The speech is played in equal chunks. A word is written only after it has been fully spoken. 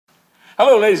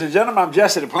Hello, ladies and gentlemen. I'm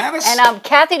Jesse Duplantis. And I'm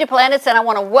Kathy Duplantis, and I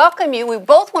want to welcome you. We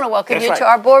both want to welcome That's you right. to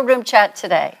our boardroom chat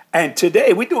today. And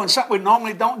today we're doing something we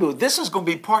normally don't do. This is going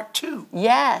to be part 2.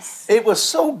 Yes. It was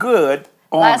so good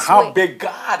on Last how week. big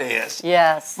God is.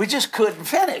 Yes. We just couldn't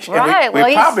finish. Right. And we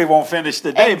Well, probably won't finish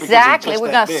today exactly. because it's We're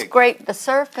just going that to big. scrape the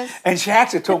surface. And she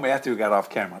actually told me after we got off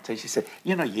camera, she said,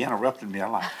 you know, you interrupted me a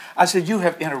lot. I said, you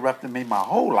have interrupted me my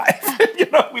whole life. You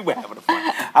know, we were having a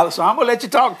fun. So I'm going to let you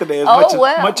talk today as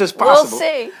much as possible. We'll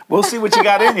see. We'll see what you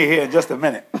got in you here in just a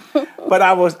minute. But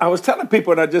I was telling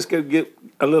people, and I just going to get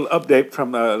a little update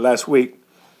from last week,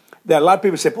 that a lot of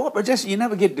people say, boy, but just you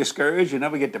never get discouraged, you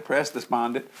never get depressed,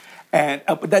 despondent. And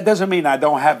but that doesn't mean I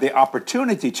don't have the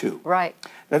opportunity to. Right.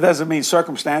 That doesn't mean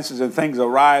circumstances and things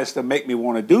arise to make me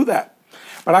want to do that.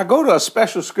 But I go to a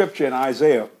special scripture in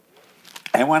Isaiah,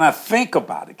 and when I think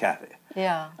about it, Kathy,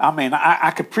 I mean,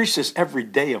 I could preach this every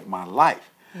day of my life.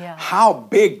 Yeah. How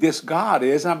big this God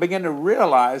is, and I begin to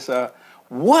realize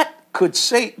what could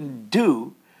Satan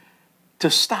do to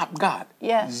stop God?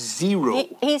 Yes. Zero.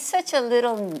 He's such a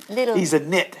little. He's a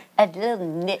nit. A little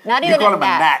nit. Not You even call a him a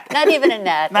gnat. gnat. Not even a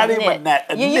gnat. Not a even nit. a gnat,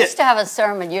 a You nit. used to have a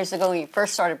sermon years ago when you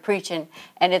first started preaching,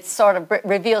 and it sort of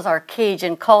reveals our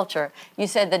Cajun culture. You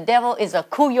said the devil is a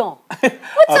couillon.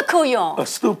 What's a couillon? A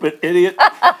stupid idiot.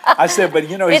 I said, but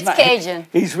you know, he's It's not. Cajun.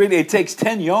 He's really. It takes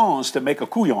 10 yawns to make a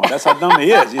couillon. That's how dumb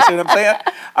he is. You see what I'm saying?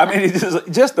 I mean, he's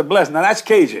just a blessing. Now that's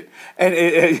Cajun, and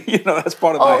you know that's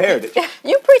part of my heritage.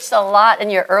 You preached a lot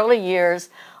in your early years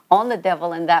on the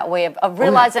devil in that way of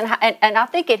realizing, how, and I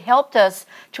think it helped us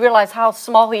to realize how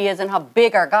small he is and how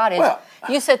big our God is. Well,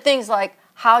 you said things like,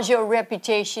 how's your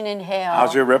reputation in hell?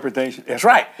 How's your reputation? That's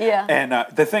right. Yeah. And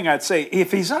the thing I'd say,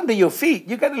 if he's under your feet,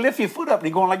 you got to lift your foot up and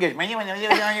you're going like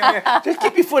this. Just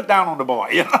keep your foot down on the boy.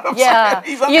 You know what I'm saying?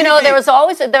 He's under You know, your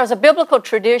feet. there was a biblical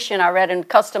tradition I read in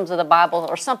Customs of the Bible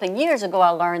or something years ago. I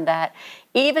learned that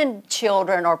even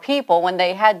children or people, when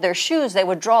they had their shoes, they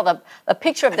would draw a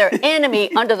picture of their enemy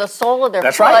under the sole of their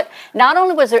That's foot. right. Not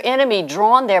only was their enemy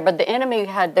drawn there, but the enemy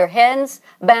had their hands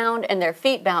bound and their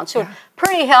feet bound. So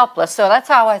pretty helpless. So that's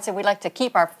how I said we like to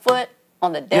keep our foot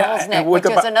on the devil's neck, which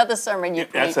is another sermon you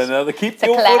preached. That's another. Keep It's a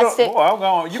your foot up. classic.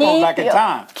 Boy, you're going back in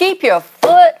time. Keep your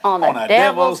foot on the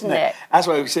devil's neck. That's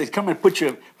why he says, come and put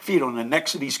your feet on the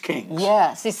necks of these kings.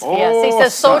 Yes. He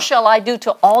says, so shall I do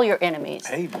to all your enemies.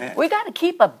 Amen. We got to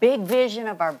keep a big vision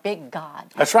of our big God.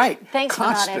 That's right. Thanks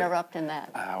Constant. for not interrupting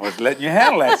that. I was letting you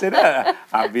handle that. See that?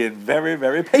 I'm being very,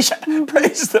 very patient.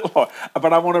 Praise the Lord.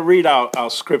 But I want to read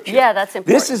our scripture. Yeah, that's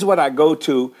important. This is what I go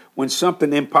to when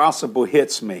something impossible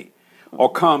hits me or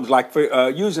comes, like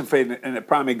using faith in a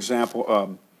prime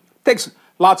example. Takes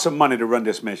lots of money to run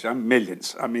this mission.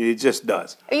 Millions. I mean, it just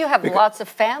does. You have lots of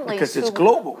families because it's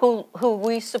global. Who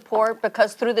we support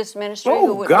because through this ministry,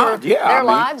 their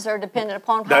lives are dependent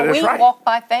upon how That is we right. walk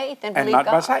by faith and believe not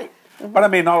God. by sight. But I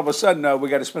mean, all of a sudden, we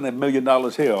got to spend $1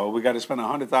 million here, or we got to spend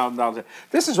 $100,000.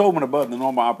 This is over and above the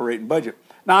normal operating budget.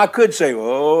 Now, I could say,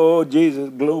 oh, Jesus,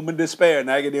 gloom and despair, and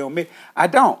agony on me. I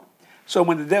don't. So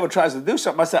when the devil tries to do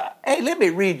something, I say, hey, let me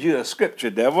read you a scripture,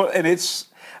 devil. And it's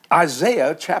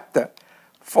Isaiah chapter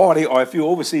 40, or if you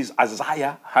overseas,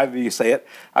 Isaiah, however you say it,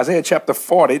 Isaiah chapter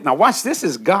 40. Now, watch, this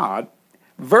is God,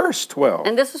 verse 12.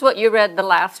 And this is what you read the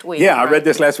last week. Yeah, right? I read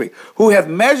this last week. Who have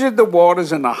measured the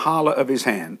waters in the hollow of his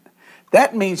hand.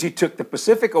 That means he took the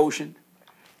Pacific Ocean,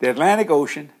 the Atlantic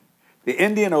Ocean, the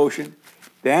Indian Ocean,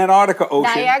 the Antarctica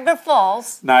Ocean, Niagara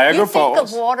Falls. Niagara you Falls, think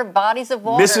of water, bodies of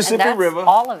water, Mississippi and that's River,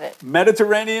 all of it.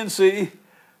 Mediterranean Sea,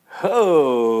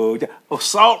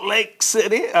 Salt Lake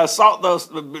City,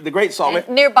 the Great Salt Lake.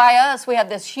 And nearby us, we have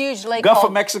this huge lake Gulf called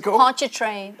of Mexico.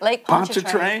 Pontchartrain. Lake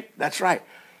Pontchartrain. That's right.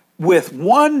 With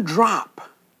one drop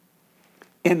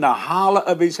in the hollow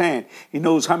of his hand, he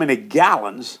knows how many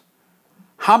gallons,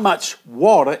 how much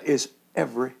water is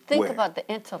everywhere. Think about the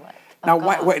intellect. Now,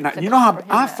 wait. Now, you know how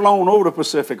I've flown over the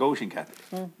Pacific Ocean, Kathy.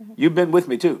 Mm-hmm. You've been with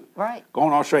me too. Right. Going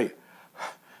to Australia.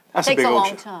 That's Takes a big a long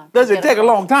ocean. time. Does it take a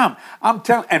long time? I'm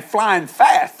telling, and flying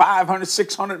fast, 500,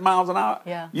 600 miles an hour.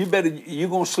 Yeah. You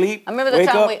gonna sleep. I remember the wake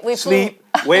time up, we sleep,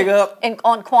 flew wake up.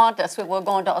 on Qantas. We were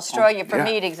going to Australia for Yeah.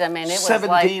 meetings. I mean, it was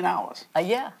 17 like hours.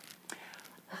 Yeah.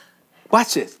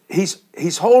 Watch this.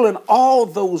 He's holding all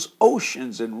those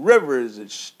oceans and rivers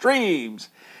and streams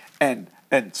and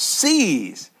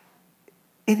seas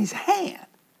in his hand.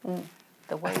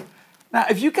 The way. Now,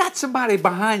 if you got somebody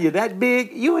behind you that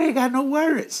big, you ain't got no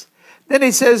worries. Then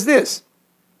he says this,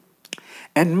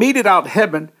 and meted out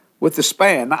heaven with the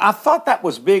span. Now, I thought that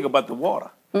was big about the water.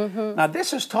 Mm-hmm. Now,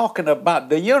 this is talking about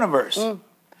the universe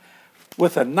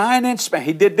with a 9-inch span.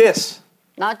 He did this.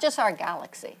 Not just our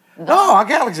galaxy. No, our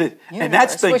galaxy. And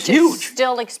that thing's which huge. is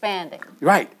still expanding.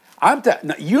 Right.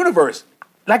 universe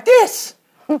like this.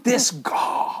 This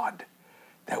God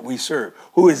that we serve,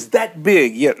 who is that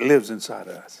big yet lives inside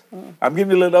of us. I'm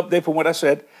giving you a little update from what I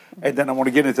said, and then I want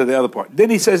to get into the other part. Then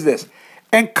he says this,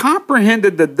 and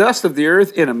comprehended the dust of the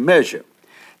earth in a measure.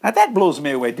 Now that blows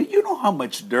me away. Do you know how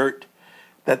much dirt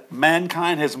that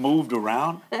mankind has moved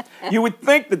around? You would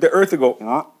think that the earth would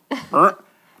go,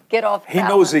 get off balance. He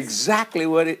knows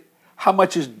exactly how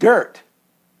much is dirt.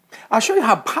 I'll show you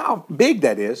how big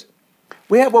that is.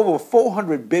 We have over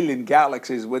 400 billion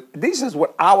galaxies. This is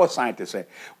what our scientists say,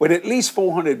 with at least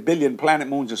 400 billion planet,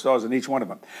 moons, and stars in each one of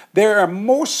them. There are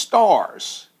more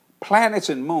stars, planets,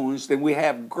 and moons than we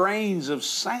have grains of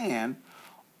sand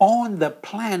on the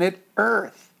planet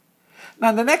Earth.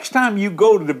 Now, the next time you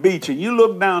go to the beach and you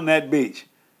look down that beach,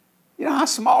 you know how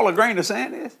small a grain of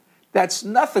sand is? That's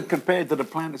nothing compared to the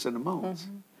planets and the moons.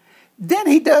 Mm-hmm. Then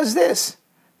he does this.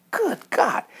 Good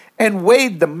God. And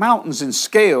weighed the mountains in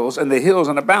scales and the hills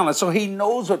in a balance. So he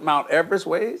knows what Mount Everest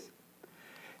weighs.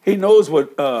 He knows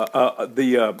what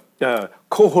the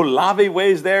Koholave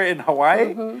weighs there in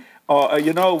Hawaii.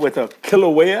 Mm-hmm. With a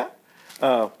Kilauea,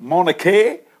 Mauna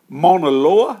Kea, Mauna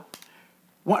Loa.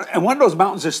 And one of those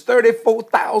mountains is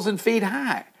 34,000 feet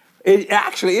high. It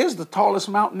actually is the tallest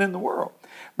mountain in the world.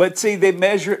 But see, they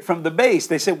measure it from the base.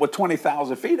 They say, well,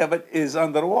 20,000 feet of it is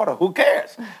under the water. Who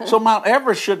cares? So Mount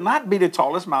Everest should not be the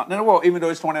tallest mountain in the world, even though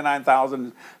it's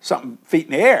 29,000 something feet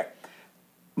in the air.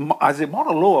 I said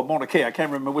Mauna Loa or Mauna Kea, I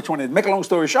can't remember which one it is. Make a long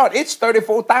story short, it's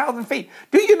 34,000 feet.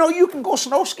 Do you know you can go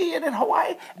snow skiing in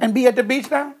Hawaii and be at the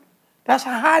beach now? That's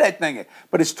how high that thing is.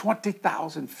 But it's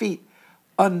 20,000 feet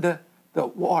under the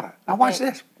water. Now watch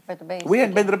this. We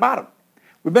hadn't been to the bottom.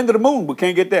 We've been to the moon. We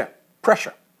can't get there.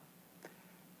 Pressure.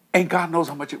 And God knows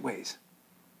how much it weighs.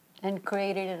 And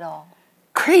created it all.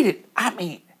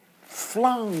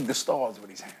 Flung the stars with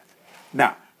his hands.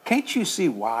 Now, can't you see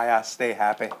why I stay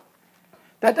happy?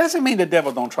 That doesn't mean the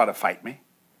devil don't try to fight me.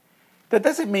 That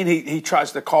doesn't mean he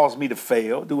tries to cause me to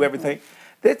fail, do everything.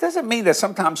 Mm-hmm. That doesn't mean that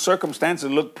sometimes circumstances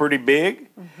look pretty big.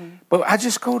 Mm-hmm. But I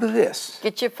just go to this.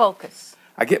 Get your focus.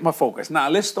 I get my focus. Now,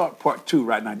 let's start part 2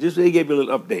 right now. Just to give you a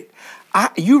little update.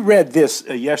 You read this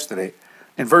yesterday.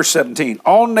 In verse 17,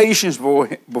 all nations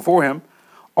before him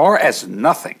are as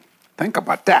nothing. Think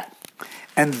about that.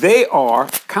 And they are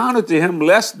counted to him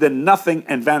less than nothing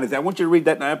and vanity. I want you to read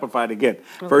that and amplify it again.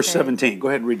 Okay. Verse 17. Go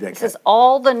ahead and read that. It says,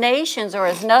 all the nations are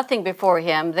as nothing before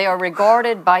him. They are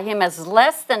regarded by him as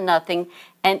less than nothing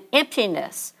and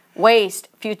emptiness, waste,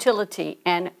 futility,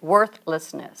 and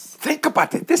worthlessness. Think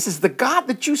about it. This is the God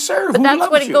that you serve. But that's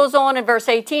what it goes on in verse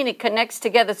 18. It connects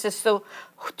together. It says, so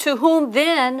to whom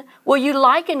then will you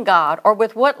liken God, or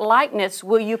with what likeness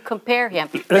will you compare him?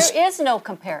 There is no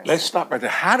comparison. Let's stop right there.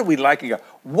 How do we liken God?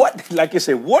 What, like you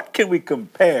say, what can we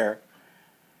compare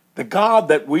the God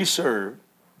that we serve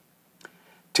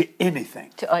to anything?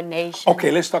 To a nation.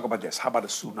 Okay, let's talk about this. How about a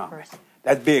tsunami?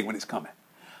 That's big when it's coming.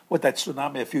 What, that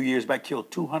tsunami a few years back killed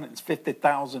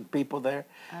 250,000 people there?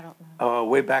 I don't know.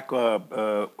 Way back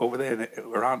over there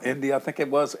around India, I think it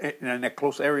was, in that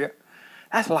close area.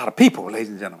 That's a lot of people, ladies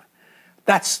and gentlemen.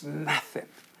 That's nothing.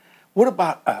 What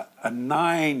about a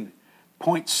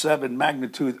 9.7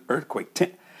 magnitude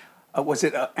earthquake?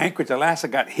 Anchorage, Alaska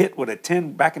got hit with a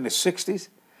 10 back in the 60s?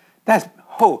 That's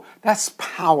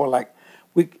power like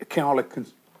we can't all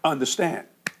understand.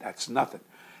 That's nothing.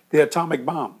 The atomic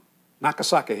bomb.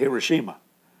 Nagasaki, Hiroshima,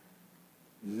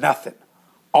 nothing.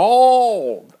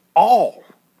 All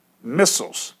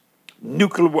missiles,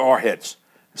 nuclear warheads.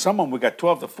 Some of them, we got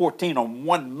 12 to 14 on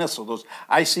one missile, those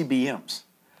ICBMs.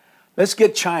 Let's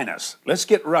get China's. Let's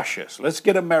get Russia's. Let's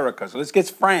get America's. Let's get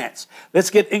France. Let's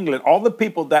get England. All the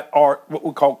people that are what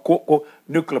we call, quote, quote,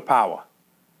 nuclear power.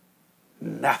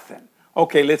 Nothing.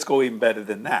 Okay, let's go even better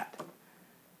than that.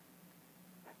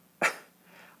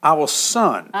 Our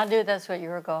sun. I knew that's what you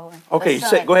were going. Okay,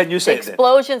 go ahead and you say it then.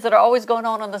 Explosions that are always going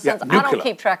on the sun. I don't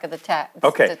keep track of the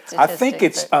Okay, I think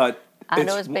it's I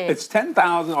know it's big. It's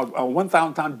 10,000 or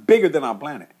 1,000 times bigger than our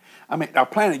planet. I mean, our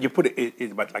planet, you put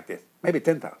it's about like this, maybe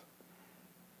 10,000.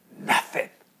 Nothing.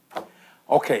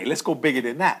 Okay, let's go bigger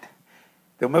than that.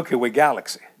 The Milky Way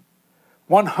galaxy.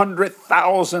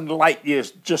 100,000 light years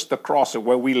just across it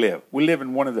where we live. We live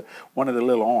in one of the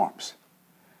little arms.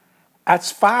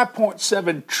 That's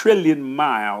 5.7 trillion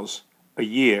miles a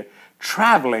year,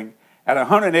 traveling at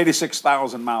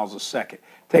 186,000 miles a second.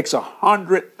 Takes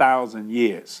 100,000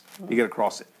 years to get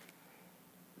across it.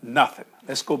 Nothing.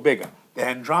 Let's go bigger. The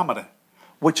Andromeda,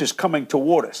 which is coming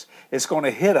toward us. It's going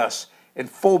to hit us in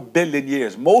 4 billion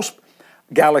years. Most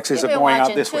galaxies are going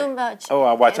out this way. Much. Oh,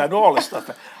 I watch. I know all this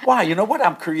stuff. Why? You know what?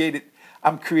 I'm created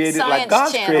Science like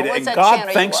God's Channel. created. What's and God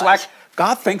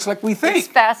God thinks like we think. It's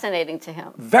fascinating to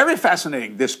him. Very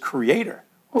fascinating, this creator.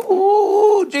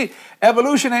 Ooh, gee.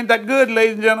 Evolution ain't that good,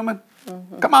 ladies and gentlemen.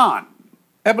 Come on.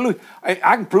 Evolution. I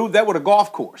can prove that with a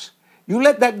golf course. You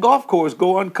let that golf course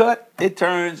go uncut, it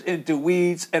turns into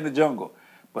weeds and a jungle.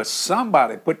 But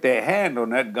somebody put their hand on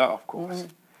that golf course.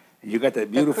 And you got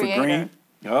that beautiful green.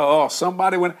 Oh,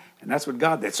 somebody went, and that's what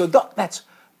God did. So that's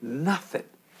nothing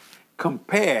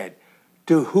compared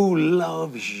to who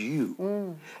loves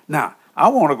you. Now, I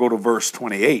want to go to verse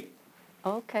 28.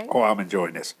 Okay. Oh, I'm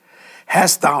enjoying this.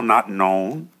 Hast thou not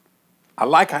known? I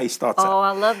like how he starts out. Oh,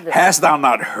 I love this. Hast thou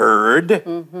not heard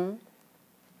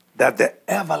that the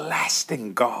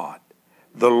everlasting God,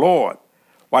 the Lord,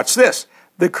 watch this,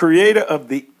 the creator of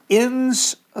the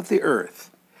ends of the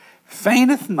earth,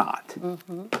 fainteth not,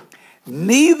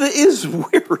 neither is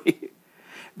weary.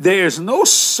 There's no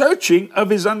searching of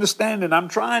his understanding. I'm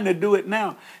trying to do it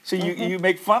now. So you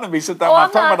make fun of me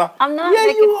sometimes. I'm not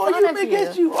making fun of you.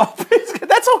 Yes, you are.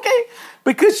 That's okay.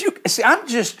 Because I'm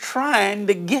just trying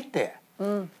to get there.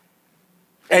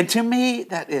 And to me,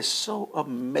 that is so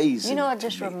amazing. You know, I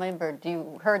just remembered,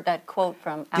 you heard that quote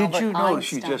from Albert Einstein. Did you know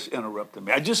she just interrupted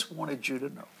me? I just wanted you to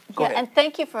know. Go ahead. And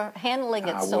thank you for handling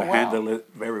it so well. I will handle it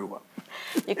very well.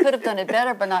 You could have done it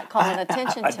better by not calling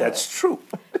attention to it. That's true.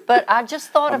 But I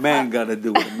just thought a man got to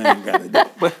do what a man got to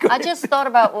do. I just thought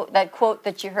about that quote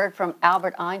that you heard from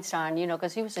Albert Einstein, you know,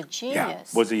 because he was a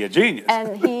genius. Yeah. Was he a genius?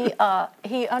 And he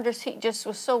just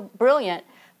was so brilliant.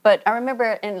 But I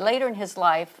remember later in his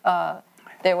life,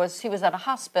 he was at a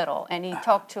hospital and he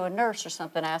talked to a nurse or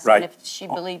something, asking if she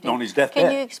believed in on his deathbed.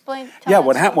 Can you explain?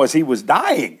 What happened was he was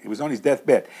dying. He was on his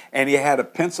deathbed, and he had a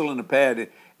pencil and a pad,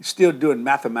 still doing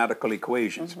mathematical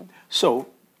equations. So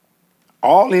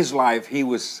all his life,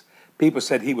 people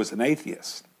said he was an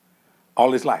atheist,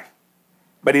 all his life.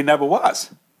 But he never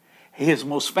was. His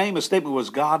most famous statement was,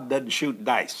 God doesn't shoot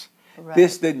dice. Right.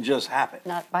 This didn't just happen.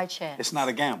 Not by chance. It's not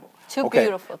a gamble. Too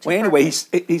beautiful. Well, anyway,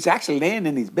 he's actually laying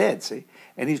in his bed, see,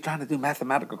 and he's trying to do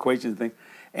mathematical equations and things.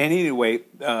 And anyway,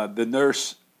 the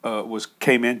nurse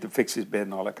came in to fix his bed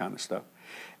and all that kind of stuff.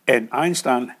 And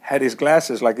Einstein had his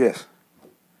glasses like this.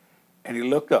 And he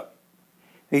looked up.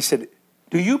 He said,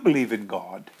 do you believe in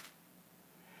God?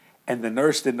 And the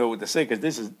nurse didn't know what to say because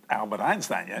this is Albert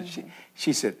Einstein. Yeah?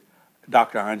 She said,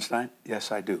 Dr. Einstein,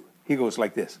 yes, I do. He goes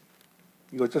like this.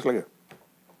 He goes just like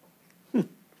this.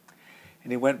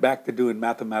 And he went back to doing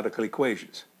mathematical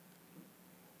equations.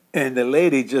 And the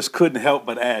lady just couldn't help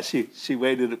but ask. She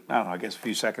waited, I don't know, I guess a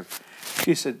few seconds.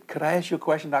 She said, could I ask you a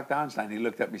question, Dr. Einstein? He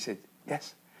looked up and he said,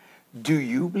 yes. Do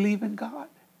you believe in God?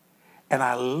 And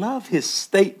I love his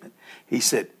statement. He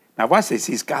said, now watch this.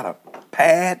 He's got a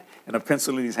pad and a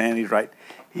pencil in his hand. He's right.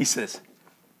 He says,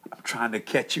 I'm trying to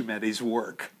catch him at his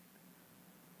work.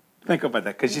 Think about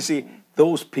that. Because you see,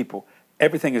 those people,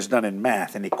 everything is done in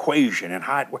math and equation and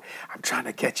hard work. I'm trying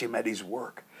to catch him at his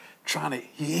work.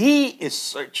 He is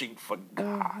searching for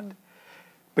God.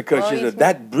 Because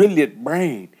that brilliant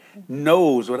brain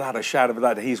knows without a shadow of a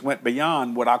doubt that he's went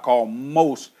beyond what I call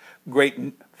most great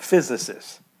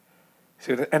physicists.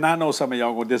 See, and I know some of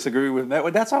y'all will disagree with that,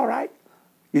 but that's all right.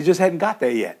 You just hadn't got there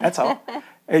yet. That's all.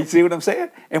 You see what I'm saying?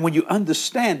 And when you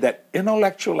understand that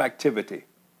intellectual activity,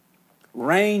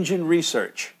 range in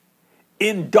research,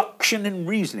 induction in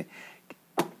reasoning,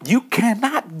 you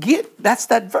cannot that's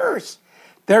that verse.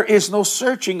 There is no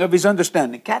searching of his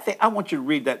understanding. Kathy, I want you to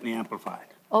read that in the Amplified.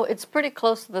 Oh, it's pretty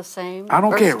close to the same. I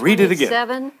don't care. Read it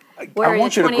again. I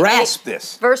want you to grasp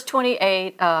this. Verse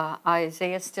 28,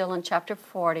 Isaiah still in chapter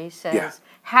 40 says,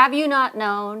 Have you not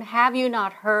known, have you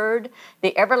not heard,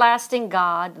 the everlasting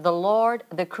God, the Lord,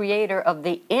 the creator of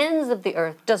the ends of the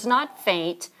earth, does not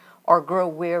faint or grow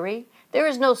weary. There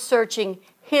is no searching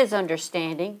his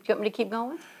understanding. Do you want me to keep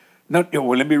going? No,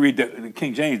 well, let me read the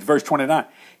King James, verse 29.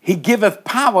 He giveth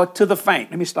power to the faint.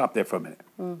 Let me stop there for a minute.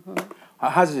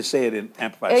 How does it say it in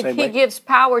Amplified? He gives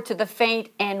power to the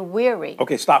faint and weary.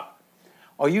 Okay, stop.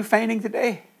 Are you fainting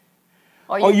today?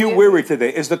 Are you weary today?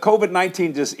 Is the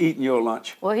COVID-19 just eating your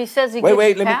lunch? Well, he says he gives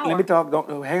you power. Let me talk.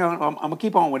 Don't, hang on. I'm going to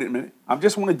keep on with it a minute. I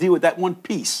just want to deal with that one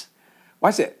piece.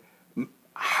 Watch it.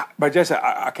 But Jesse,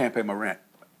 I can't pay my rent.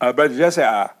 Brother Jesse,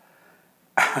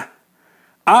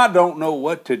 I don't know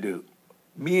what to do.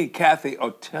 Me and Kathy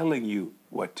are telling you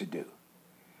what to do.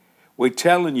 We're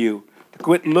telling you to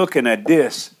quit looking at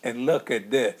this and look at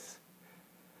this.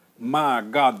 My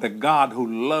God, the God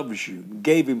who loves you,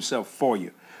 gave himself for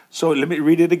you. So let me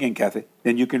read it again, Kathy.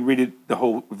 Then you can read it, the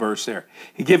whole verse there.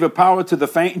 He giveth power to the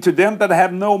faint, and to them that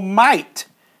have no might,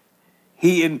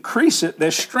 he increaseth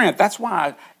their strength. That's why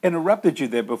I interrupted you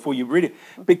there before you read it.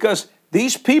 Because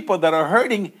these people that are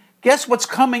hurting, guess what's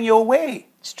coming your way?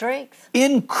 Strength.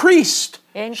 Increased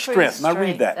Increased strength. Now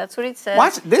read strength. that. That's what he says.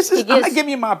 Watch. This is, He I'm gives- not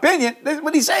giving you my opinion. This is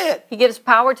what he said. He gives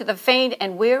power to the faint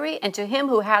and weary, and to him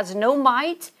who has no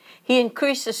might, he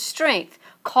increases strength,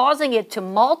 causing it to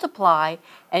multiply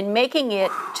and making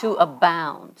it to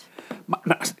abound.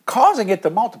 Causing it to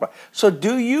multiply. So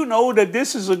do you know that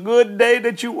this is a good day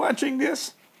that you're watching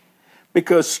this?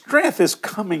 Because strength is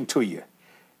coming to you.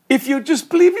 If you just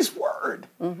believe his word.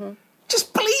 Mm-hmm.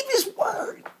 Just believe his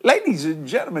word. Ladies and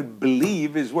gentlemen,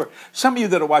 believe his word. Some of you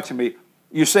that are watching me,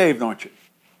 you're saved, aren't you?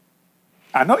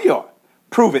 I know you are.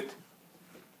 Prove it.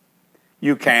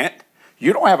 You can't.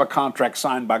 You don't have a contract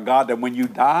signed by God that when you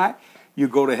die, you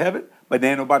go to heaven, but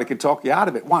then nobody can talk you out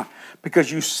of it. Why?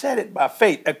 Because you said it by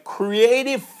faith. A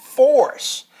creative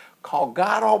force called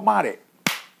God Almighty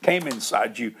came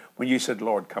inside you when you said,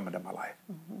 Lord, come into my life.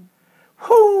 Mm-hmm.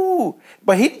 Whoo!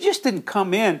 But he just didn't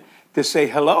come in to say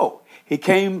hello. He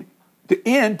came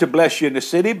in to bless you in the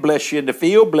city, bless you in the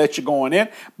field, bless you going in,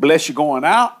 bless you going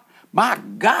out. My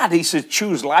God, he says,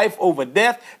 choose life over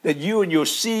death, that you and your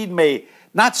seed may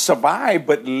not survive,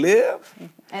 but live.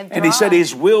 And he said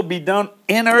his will be done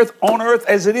in earth, on earth,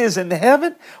 as it is in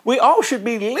heaven. We all should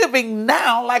be living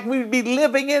now like we'd be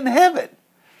living in heaven.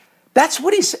 That's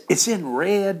what he said. It's in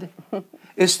red.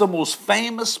 It's the most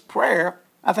famous prayer,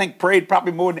 I think, prayed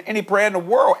probably more than any prayer in the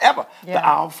world ever. Yeah. The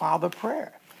Our Father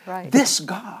prayer. Right. This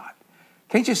God.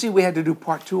 Can't you see we had to do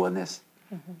part 2 on this?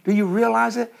 Mm-hmm. Do you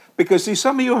realize it? Because, see,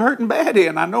 some of you are hurting bad here,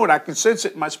 and I know it. I can sense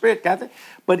it in my spirit, Kathy.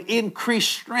 But increased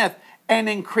strength and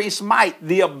increased might,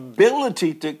 the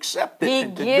ability to accept it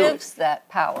and to do it. He gives that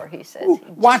power, he says. Ooh,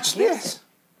 watch this.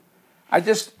 I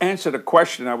just answered a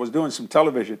question. I was doing some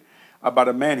television about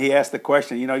a man. He asked the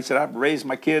question. You know, he said, I've raised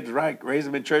my kids right, raised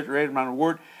them in church, raised them around the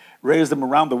Word, raised them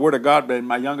around the Word of God, but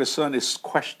my youngest son is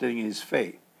questioning his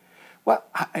faith. Well,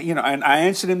 and I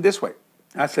answered him this way.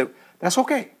 I said, that's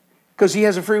okay, because he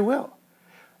has a free will.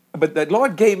 But the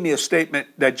Lord gave me a statement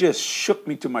that just shook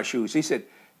me to my shoes. He said,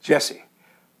 Jesse,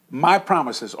 my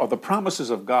promises, or the promises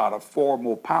of God, are far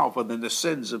more powerful than the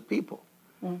sins of people.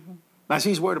 Mm-hmm. Now,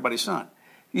 he's worried about his son.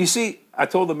 You see, I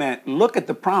told the man, look at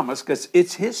the promise, because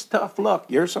it's his tough luck,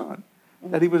 your son,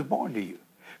 that he was born to you.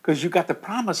 Because you got the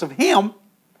promise of him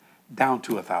down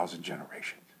to 1,000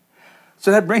 generations.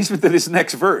 So that brings me to this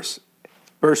next verse.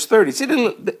 Verse 30.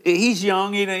 See, he's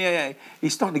young,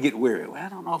 he's starting to get weary. Well, I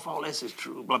don't know if all this is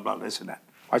true, blah, blah, this and that.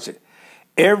 Watch it.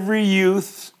 Every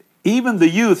youth, even the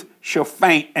youth, shall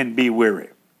faint and be weary.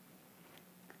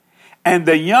 And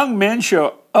the young men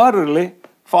shall utterly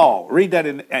fall. Read that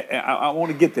in, I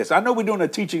want to get this. I know we're doing a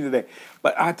teaching today,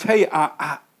 but I tell you,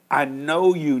 I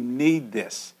know you need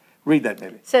this. Read that,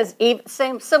 Nelly. It says,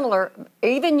 similar,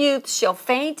 even youths shall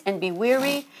faint and be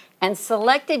weary, and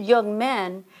selected young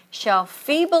men shall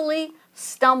feebly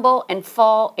stumble and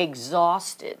fall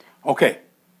exhausted. Okay,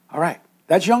 all right.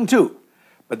 That's young too.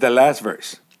 But the last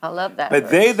verse. I love that But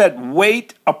verse. they that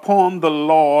wait upon the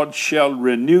Lord shall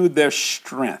renew their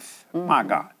strength. Mm-hmm. My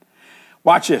God.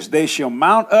 Watch this. They shall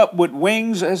mount up with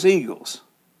wings as eagles.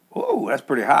 Oh, that's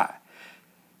pretty high.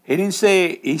 He didn't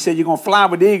say, he said you're going to fly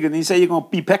with the eagles, and he said you're going to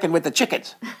be pecking with the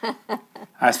chickens.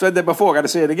 I said that before, I got to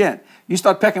say it again. You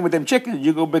start pecking with them chickens,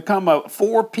 you're going to become a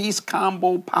 4-piece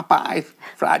combo Popeye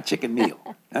fried chicken meal.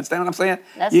 Understand what I'm saying?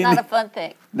 That's not a fun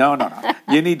thing. No.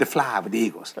 You need to fly with the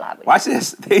eagles. Fly with Watch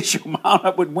this. They shall mount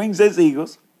up with wings as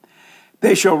eagles.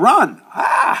 They shall run,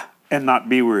 and not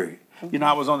be weary. You know,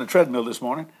 I was on the treadmill this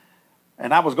morning,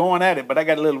 and I was going at it, but I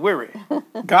got a little weary.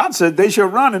 God said, they shall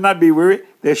run and not be weary.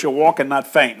 They shall walk and not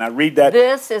faint. Now read that.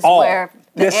 This is where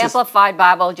the Amplified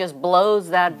Bible just blows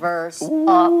that verse up.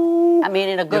 I mean,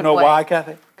 in a good way. You know why,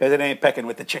 Kathy? Because it ain't pecking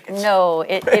with the chickens. No,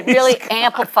 it really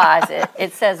amplifies it.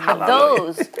 It says, but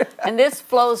those, and this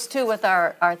flows too with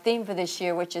our theme for this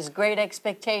year, which is great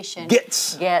expectation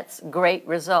gets great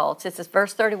results. It says,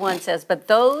 verse 31 says, but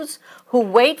those who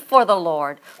wait for the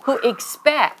Lord, who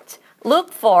expect,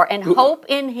 look for, and hope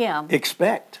in him.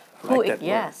 Expect. I like that word.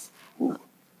 Yes.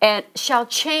 And shall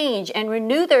change and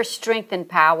renew their strength and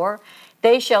power.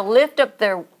 They shall lift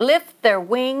their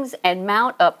wings and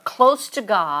mount up close to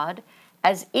God,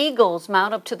 as eagles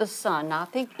mount up to the sun. Now, I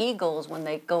think eagles, when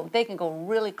they can go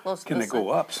really close to the sun. Can they go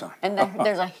up, son? And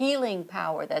there's a healing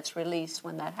power that's released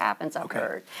when that happens, I've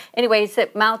heard. Anyway, he said,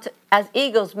 as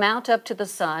eagles mount up to the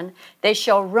sun, they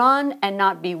shall run and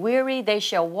not be weary. They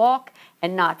shall walk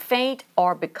and not faint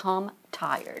or become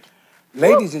tired.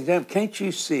 Ladies and gentlemen, can't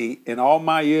you see, in all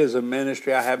my years of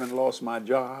ministry, I haven't lost my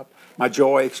joy,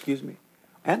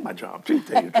 and my job, too,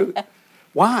 to tell you the truth.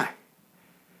 Why?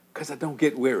 Because I don't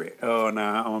get weary. Oh, no,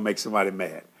 I'm going to make somebody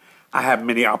mad. I have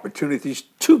many opportunities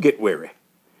to get weary.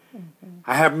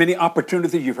 I have many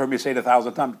opportunities, you've heard me say it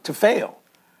 1,000 times, to fail.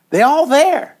 They're all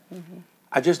there.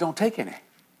 I just don't take any.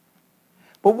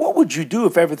 But what would you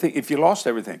do if you lost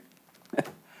everything?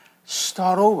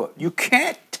 Start over. You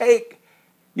can't take,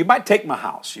 you might take my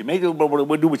house. You may do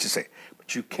what you say,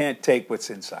 but you can't take what's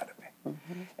inside of me.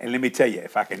 And let me tell you,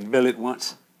 if I can build it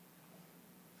once,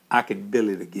 I can build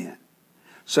it again.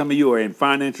 Some of you are in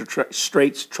financial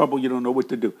straits, trouble, you don't know what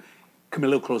to do. Come a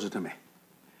little closer to me.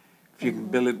 If you can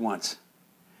build it once,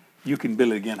 you can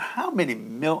build it again. How many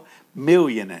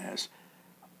millionaires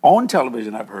on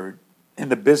television I've heard in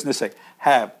the business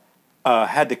have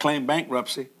had to claim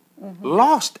bankruptcy,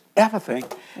 lost everything.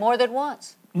 More than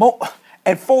once.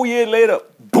 And 4 years later,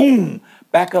 boom,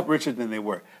 back up richer than they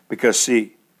were. Because,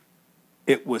 see,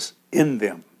 it was in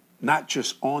them, not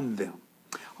just on them.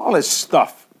 All this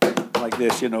stuff like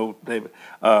this, you know, David,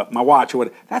 my watch or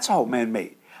whatever, that's all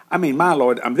man-made. I mean, my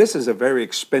Lord, this is a very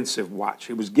expensive watch.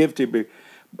 It was given to me,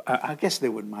 I guess they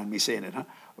wouldn't mind me saying it, huh?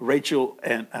 Rachel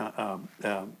and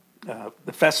the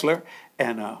Fessler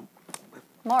and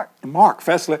Mark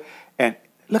Fessler. And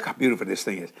look how beautiful this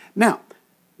thing is. Now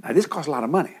this costs a lot of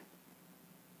money.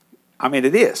 I mean,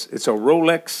 it is. It's a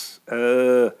Rolex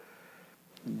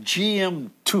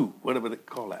GM2, whatever they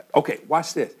call that. Okay,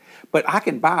 watch this. But I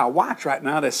can buy a watch right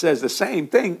now that says the same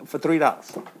thing for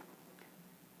 $3.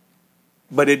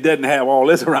 But it doesn't have all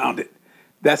this around it.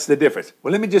 That's the difference.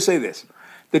 Well, let me just say this.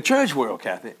 The church world,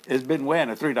 Kathy, has been wearing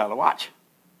a $3 watch.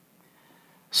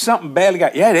 Something badly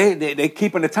got, they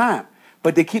keeping the time.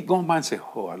 But they keep going by and say,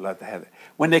 oh, I'd love to have it.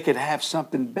 When they could have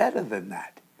something better than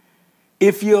that.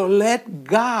 If you let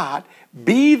God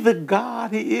be the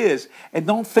God he is, and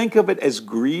don't think of it as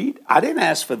greed. I didn't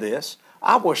ask for this.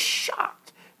 I was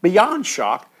shocked, beyond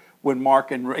shocked, when Mark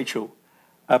and Rachel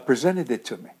presented it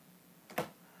to me.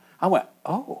 I went,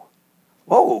 oh,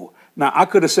 whoa. Now, I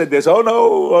could have said this, oh,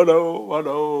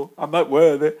 no, I'm not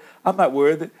worthy. I'm not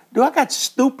worthy. Do I got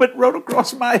stupid wrote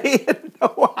across my head?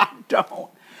 No, I don't.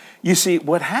 You see,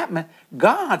 what happened,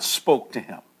 God spoke to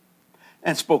him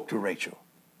and spoke to Rachel.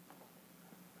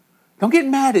 Don't get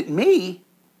mad at me.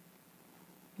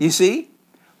 You see?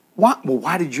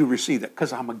 Why did you receive that?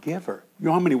 Because I'm a giver. You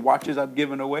know how many watches I've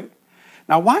given away?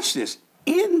 Now, watch this.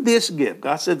 In this gift,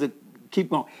 God said to keep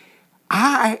going.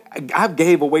 I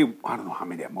gave away, I don't know how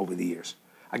many of them over the years.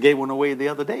 I gave one away the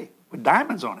other day with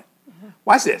diamonds on it.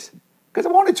 Watch this. Because I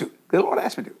wanted to. Because the Lord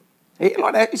asked me to. Hey,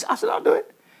 Lord asked me, I said, I'll do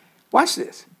it. Watch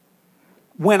this.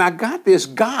 When I got this,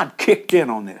 God kicked in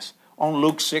on this. On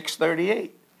Luke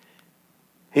 6:38.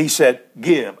 He said,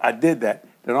 give. I did that.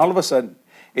 Then all of a sudden,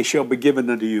 it shall be given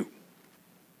unto you.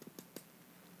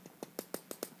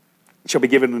 It shall be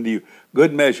given unto you.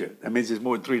 Good measure. That means it's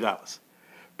more than $3.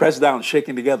 Pressed down,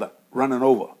 shaken together, running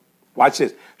over. Watch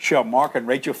this. Shall Mark and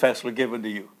Rachel Fessler give unto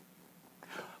you.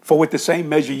 For with the same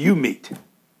measure you meet,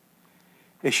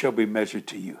 it shall be measured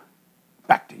to you.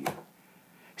 Back to you.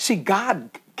 See,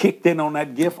 God kicked in on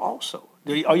that gift also.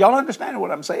 Are y'all understanding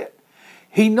what I'm saying?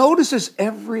 He notices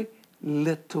every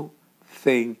little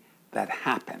thing that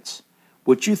happens.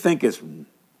 What you think is,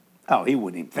 oh, he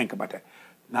wouldn't even think about that.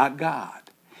 Not God.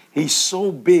 He's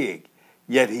so big,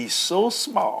 yet he's so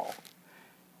small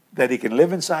that he can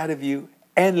live inside of you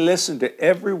and listen to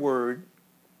every word,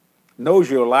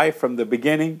 knows your life from the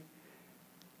beginning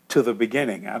to the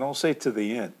beginning. I don't say to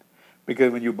the end,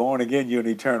 because when you're born again, you're an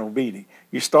eternal being.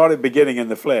 You started beginning in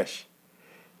the flesh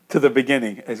to the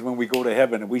beginning is when we go to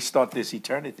heaven and we start this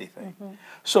eternity thing.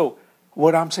 So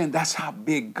what I'm saying, that's how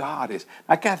big God is.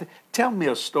 Now, Kathy, tell me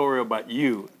a story about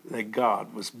you that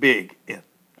God was big in.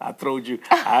 I told you,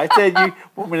 I said you,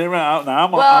 moving around. Now,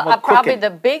 I'm a probably the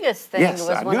biggest thing was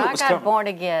I when I was got coming. born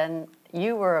again,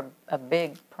 you were a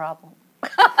big problem.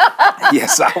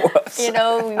 Yes, I was. You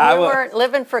know, we weren't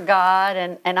living for God,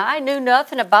 and I knew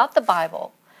nothing about the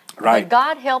Bible. Right. But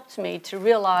God helped me to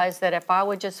realize that if I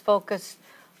would just focus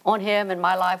on him and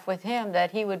my life with him,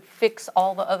 that he would fix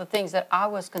all the other things that I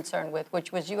was concerned with,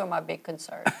 which was you and my big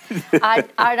concern.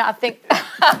 I think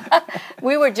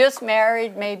we were just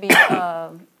married maybe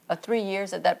 3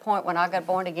 years at that point when I got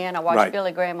born again. I watched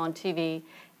Billy Graham on TV,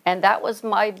 and that was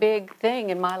my big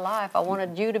thing in my life. I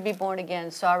wanted you to be born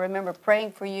again, so I remember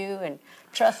praying for you and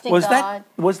trusting God.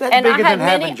 Was that and bigger I had than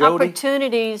having many Jody?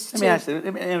 opportunities Let me ask you,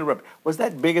 let me interrupt. Was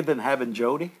that bigger than having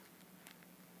Jody?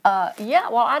 Yeah,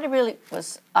 well,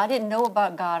 I didn't know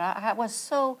about God. I was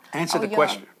so Answer the young.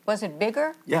 question. Was it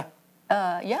bigger? Yeah.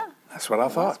 Yeah. That's what I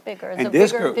thought. was bigger. It's And a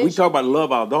this bigger girl, we vision. talk about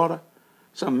love our daughter.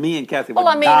 So me and Kathy would Well,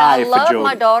 I mean, die I for love Jody.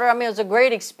 my daughter. I mean, it was a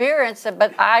great experience,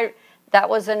 but that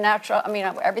was a natural, I mean,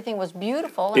 everything was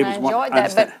beautiful, and It I was one- enjoyed I that.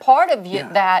 understand. But part of Yeah.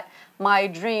 that my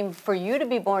dream for you to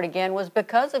be born again was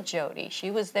because of Jody. She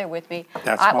was there with me.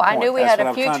 That's I, my I point. knew we That's had what a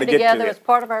I'm trying future to get to together there. as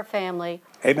part of our family.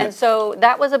 Amen. And so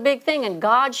that was a big thing, and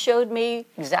God showed me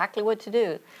exactly what to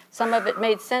do. Some of it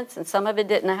made sense, and some of it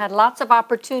didn't. I had lots of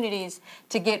opportunities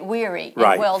to get weary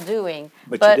Right. in well-doing.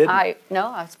 But you didn't. I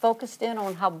was focused in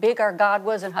on how big our God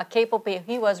was and how capable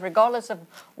He was, regardless of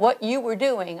what you were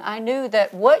doing. I knew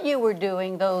that what you were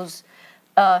doing, those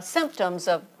symptoms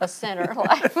of a sinner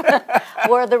life,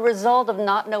 were the result of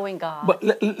not knowing God. But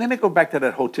let me go back to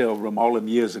that hotel room all them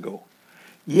years ago.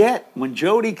 Yet, when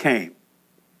Jody came,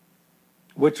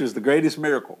 which was the greatest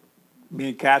miracle, me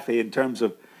and Kathy, in terms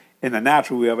of, in the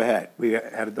natural we ever had, we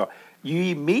had a daughter, you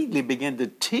immediately began to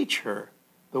teach her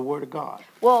the Word of God.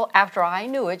 Well, after I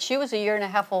knew it, she was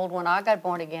 1.5 years old when I got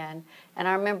born again. And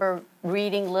I remember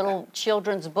reading little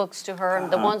children's books to her. And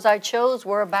the ones I chose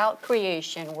were about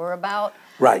creation, were about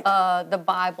Right. The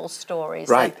Bible stories.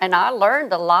 Right. And I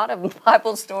learned a lot of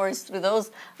Bible stories through those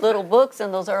little books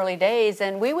in those early days.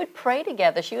 And we would pray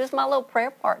together. She was my little prayer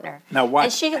partner. Now, why-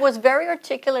 And she was very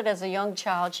articulate as a young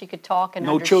child. She could talk and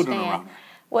No understand. children around her.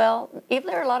 Well, even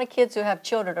there are a lot of kids who have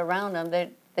children around them. They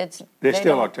They're still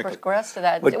don't articulate. progress to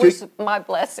that. But It do- was my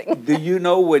blessing. Do you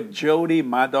know what Jody,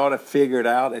 my daughter, figured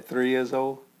out at 3 years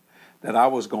old? That I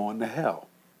was going to hell.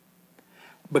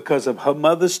 Because of her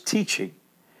mother's teaching.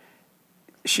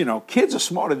 You know, kids are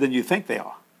smarter than you think they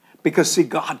are. Because, see,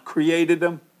 God created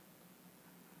them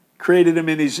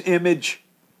in His image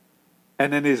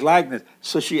and in His likeness.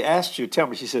 So she asked you, tell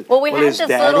me, she said, Well, we had is this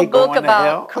Daddy little book going to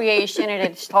hell? about creation, and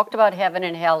it talked about heaven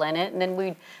and hell in it. And then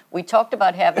we talked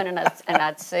about heaven, and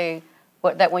I'd say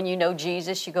that when you know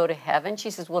Jesus, you go to heaven. She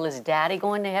says, "Well, is Daddy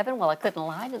going to heaven?" Well, I couldn't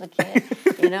lie to the kid,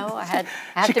 you know. I had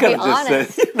She to be could've just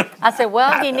honest. said, you know. I said,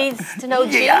 "Well, he needs to know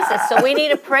Jesus, so we need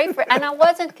to pray for." And I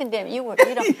wasn't condemned. You weren't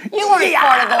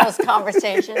part of those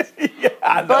conversations.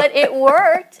 I know. But it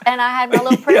worked, and I had my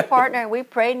little prayer partner, and we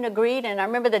prayed and agreed. And I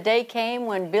remember the day came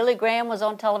when Billy Graham was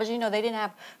on television. You know, they didn't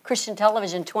have Christian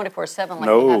television 24/7 like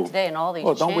we have today, and all these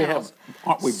Well, don't channels.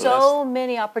 aren't we blessed? So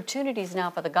many opportunities now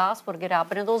for the gospel to get out.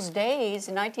 But in those days,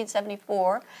 in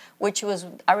 1974, which was,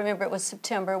 I remember it was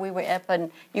September, we were up and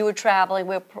you were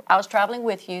traveling. I was traveling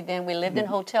with you. Then we lived in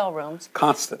hotel rooms.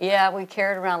 Constant. Yeah, we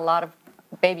carried around a lot of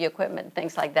baby equipment and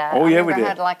things like that. Oh, yeah, we I did.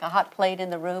 had like a hot plate in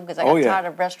the room because I Oh, got yeah. tired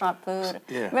of restaurant food.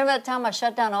 Yeah. Remember that time I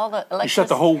shut down all the electricity? You shut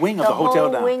the whole wing of the hotel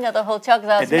down. The whole wing of the hotel because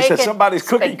I was And they said making somebody's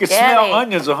cooking. You could spaghetti. smell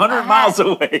onions 100 miles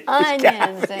away.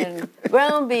 Onions and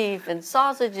ground beef and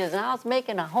sausages, and I was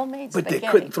making a homemade But spaghetti.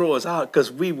 they couldn't throw us out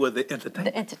because we were the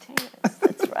entertainment. The entertainers,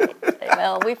 that's right.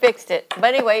 Well, we fixed it.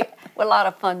 But anyway, a lot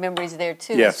of fun memories there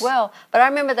too Yes. as well. But I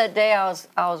remember that day I was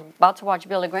about to watch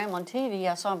Billy Graham on TV.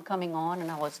 I saw him coming on, and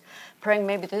I was praying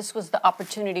maybe this was the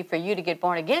opportunity for you to get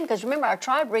born again. Because remember, I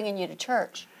tried bringing you to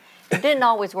church. It didn't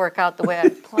always work out the way I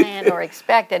planned or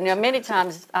expected. And many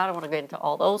times, I don't want to get into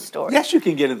all those stories. Yes, you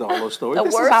can get into all those stories. The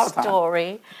This is our worst time.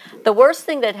 story, the worst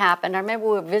thing that happened, I remember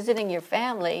we were visiting your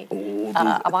family,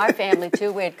 my family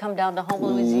too. We had come down to Houma,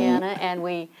 Louisiana, and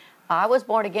I was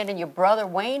born again, and your brother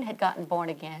Wayne had gotten born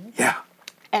again. Yeah.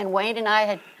 And Wayne and I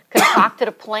had concocted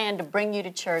a plan to bring you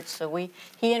to church. So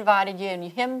he invited you, and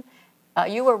him,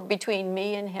 you were between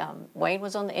me and him. Wayne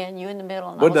was on the end, you in the middle,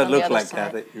 and What I did was that on the look other like,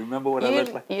 side. Kathy? You remember what I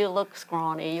looked like? You look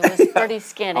scrawny. You was pretty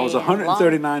skinny. I was and long.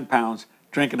 139 pounds,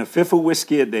 drinking a fifth of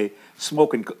whiskey a day,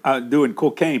 smoking, doing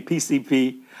cocaine,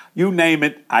 PCP, you name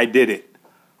it, I did it.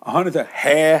 100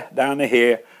 hair down the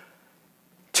hair,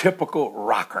 typical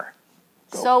rocker.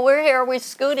 So we're here. We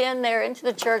scoot in there into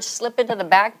the church, slip into the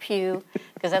back pew,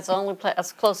 because that's the only place,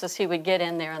 as close as he would get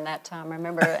in there in that time. I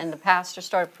remember, and the pastor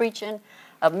started preaching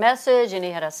a message, and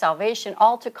he had a salvation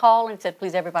altar call, and said,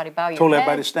 "Please, everybody, bow your Told head."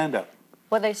 everybody to stand up.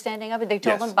 Were they standing up? They told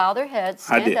Yes. them bow their heads,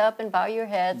 I stand did. up, and bow your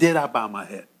heads. Did I bow my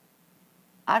head?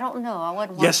 I don't know. I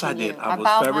wasn't watching Yes, I did. you. I was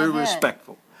bowed very my head.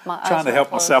 respectful. My eyes Trying to were help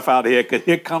closed. myself out here, because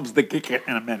here comes the kicker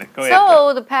in a minute. Go ahead.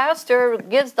 So the pastor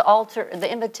gives the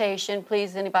invitation.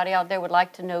 Please, anybody out there would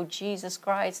like to know Jesus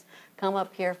Christ, come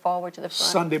up here forward to the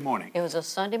front. Sunday morning. It was a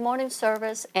Sunday morning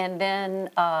service, and then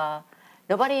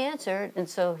nobody answered, and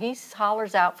so he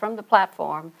hollers out from the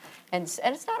platform, and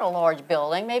it's not a large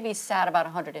building, maybe sat about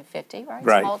 150, right?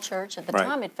 Right. Small church. At the Right.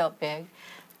 time, it felt big.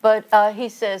 But he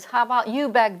says, "How about you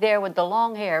back there with the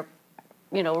long hair?"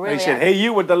 You know, really He said, "Hey,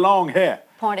 you with the long hair.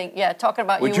 pointing, talking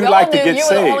about Would you. you We like all to knew get you were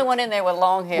the saved? only one in there with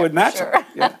long hair. Well, for natural, sure.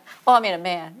 yeah. Well, I mean, a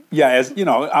man. Yeah, as you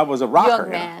know, I was a rocker. Young you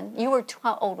know. man. You were,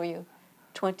 how old were you?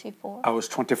 24? I was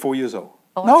 24 years old.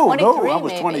 Oh, No, 23 I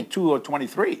was maybe. 22 or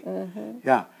 23.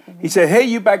 Yeah. He said, "Hey,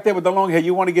 you back there with the long hair,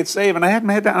 you want to get saved?" And I had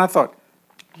my head down, and I thought,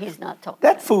 He's not talking.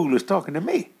 that fool is talking to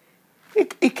me. He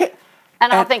can't.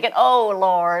 And I'm thinking, oh,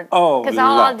 Lord. Oh, because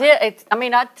all I Lord. did, it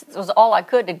was all I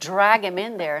could to drag him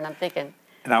in there. And I'm thinking,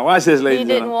 Now watch this, ladies and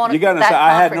didn't gentlemen. want You got to that say,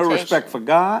 I had no confrontation. respect for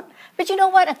God. but you know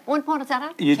what? At one point I said,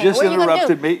 You okay, just what are you gonna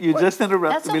interrupted do? me. You What- just that's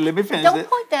interrupted me. okay. Let me finish Don't it.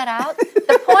 point that out.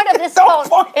 The point of this Don't called,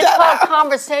 point it's that called out.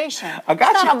 conversation. I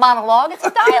got it's you. not a monologue, it's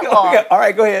a dialogue. Okay, all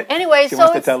right, go ahead. Anyway, she so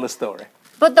wants to it's- tell the story.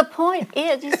 But the point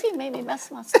is, you see, you made me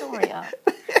mess my story up.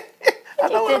 I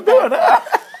know what I'm did doing.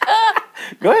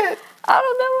 Go ahead. I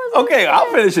don't know what's Okay,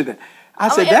 I'll finish it then. I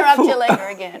I'm said gonna that interrupt you fool. later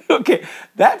again. Okay,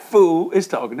 that fool is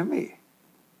talking to me.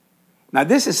 Now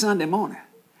this is Sunday morning,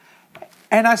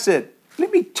 and I said,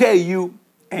 "Let me tell you,"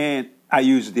 and I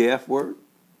used the F word.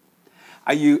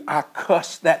 I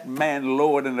cussed that man,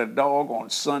 Lord, and the dog on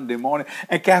Sunday morning,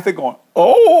 and Kathy going,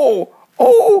 "Oh."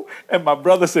 And my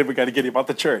brother said, we got to get him out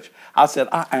the church. I said,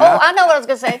 I know what I was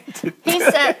going to say. He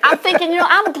said, I'm thinking,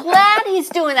 I'm glad he's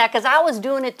doing that because I was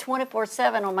doing it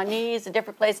 24/7 on my knees in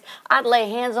different places. I'd lay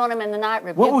hands on him in the night,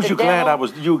 rebuke What was the you glad devil. I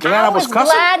was? You glad I was cussing?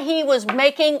 glad he was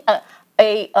making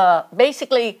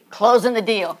basically closing the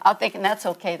deal. I'm thinking, that's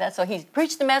okay. He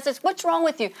preached the message. What's wrong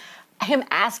with you? Him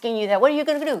asking you that, what are you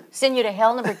going to do? Send you to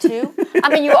hell number 2? I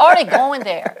mean, you're already going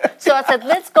there. So I said,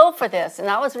 let's go for this. And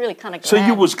I was really kind of glad. So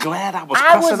you was glad I was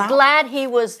I cussing was out? glad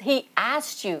he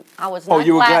asked you. I was not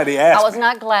you were glad he asked I was me.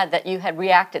 not glad that you had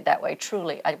reacted that way.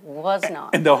 Truly, I was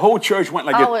not. And the whole church went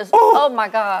like I this. was, oh my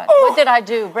God, what did I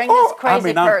do? Bring this crazy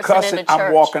I'm person cussing. into church.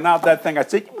 I'm walking out that thing. I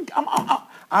said,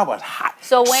 I was hot.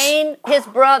 So Wayne, his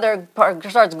brother,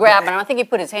 starts grabbing him. I think he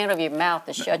put his hand over your mouth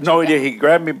to shut No, you he down. did. He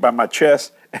grabbed me by my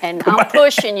chest. And I'm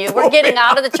pushing you. We're getting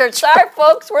out of the church. Sorry,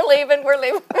 folks, we're leaving.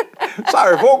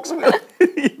 Sorry, folks.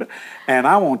 And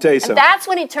I won't tell you something. That's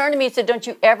when he turned to me and said, don't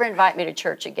you ever invite me to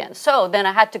church again. So then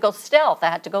I had to go stealth. I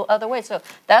had to go other ways. So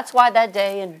that's why that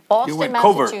day in Boston, You went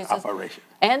covert Massachusetts. operation.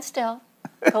 And stealth.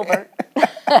 Covert.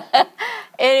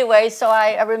 Anyway, so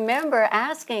I remember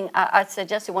asking, I said,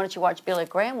 Jesse, why don't you watch Billy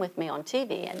Graham with me on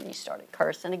TV? And you started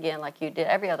cursing again like you did.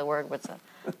 Every other word was a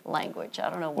language. I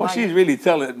don't know why. Well, she's really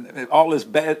telling all this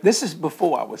bad. This is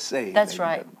before I was saved. That's ladies and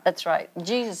right. gentlemen. That's right.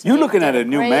 Jesus. You're looking at did a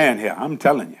new great- man here. I'm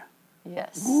telling you.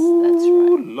 Yes, Ooh, that's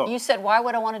right. Lord. You said, why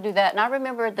would I want to do that? And I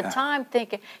remember at the time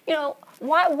thinking,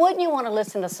 why wouldn't you want to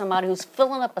listen to somebody who's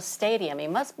filling up a stadium? He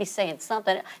must be saying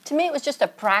something. To me, it was just a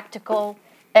practical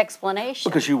explanation.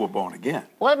 Because you were born again.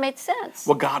 Well, it made sense.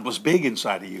 Well, God was big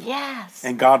inside of you. Yes.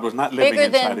 And God was not living Bigger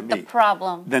inside than of me. the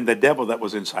problem. Than the devil that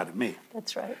was inside of me.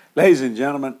 That's right. Ladies and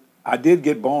gentlemen, I did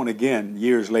get born again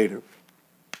years later.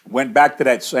 Went back to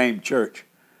that same church.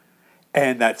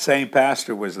 And that same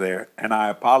pastor was there. And I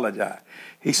apologized.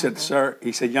 He said, sir,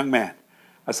 he said, young man.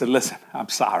 I said, listen, I'm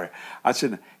sorry.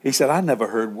 He said, I never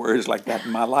heard words like that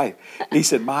in my life. He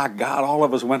said, my God, all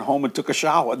of us went home and took a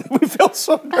shower. We felt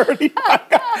so dirty. My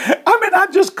God. I mean, I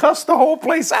just cussed the whole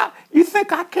place out. You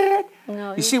think I cared?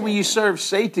 No, you see, when you serve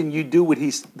Satan, you do what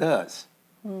he does.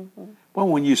 Mm-hmm. Well,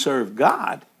 when you serve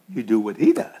God, you do what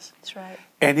he does. That's right.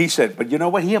 And he said, but you know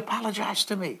what? He apologized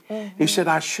to me. Mm-hmm. He said,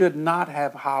 I should not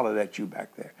have hollered at you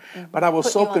back there. But I was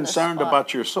Put so you on the concerned spot.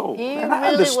 about your soul. He and I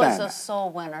really was understand a that. soul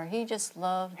winner. He just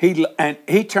loved.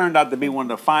 He turned out to be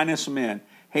one of the finest men.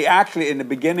 He actually, in the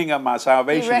beginning of my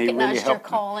salvation, he really recognized your helped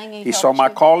calling. me. He saw helped my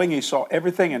you. calling. He saw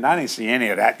everything, and I didn't see any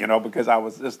of that, because I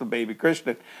was just a baby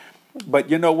Christian.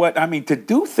 But you know what? I mean, to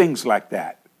do things like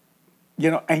that,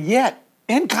 and yet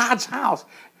in God's house,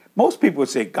 most people would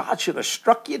say God should have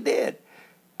struck you dead.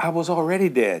 I was already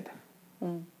dead.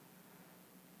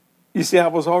 You see, I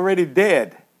was already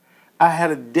dead. I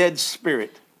had a dead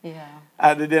spirit. Yeah.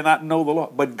 I did not know the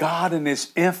Lord. But God, in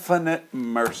His infinite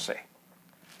mercy,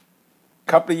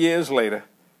 a couple of years later,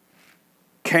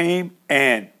 came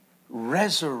and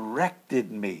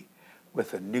resurrected me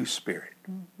with a new spirit.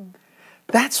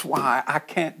 That's why I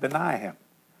can't deny Him.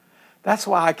 That's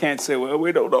why I can't say, well,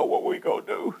 we don't know what we're going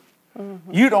to do.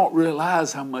 You don't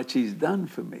realize how much He's done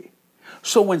for me.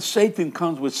 So when Satan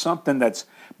comes with something that's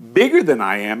bigger than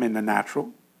I am in the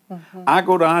natural, I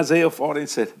go to Isaiah 40 and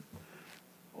said,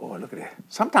 oh, look at that.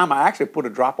 Sometimes I actually put a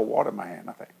drop of water in my hand.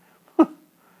 I think,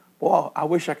 boy, I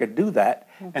wish I could do that.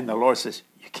 And the Lord says,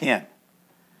 you can.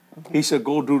 He said,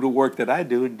 go do the work that I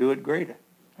do and do it greater.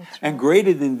 And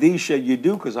greater than these shall you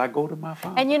do because I go to my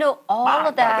Father. And all My of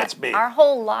God, that, that's big. our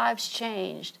whole lives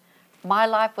changed. My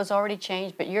life was already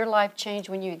changed, but your life changed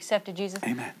when you accepted Jesus.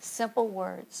 Amen. Simple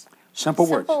words. Simple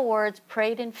words. Simple words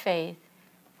prayed in faith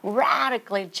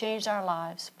radically changed our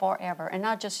lives forever. And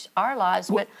not just our lives,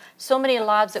 but so many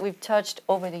lives that we've touched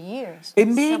over the years. It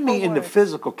made Simple me in the words.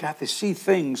 physical, Kathy, see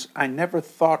things I never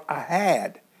thought I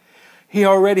had. He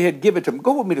already had given it to me.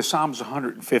 Go with me to Psalms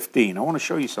 115. I want to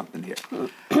show you something here.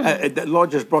 The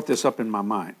Lord just brought this up in my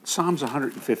mind. Psalms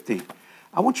 115.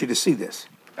 I want you to see this.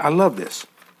 I love this.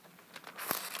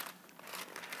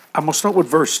 I'm going to start with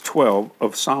verse 12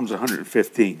 of Psalms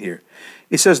 115 here.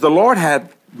 It says, the Lord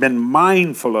had been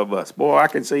mindful of us. Boy, I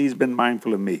can say he's been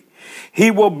mindful of me.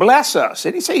 He will bless us.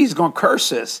 And he say he's going to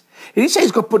curse us. And he say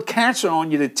he's going to put cancer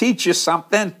on you to teach you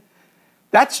something.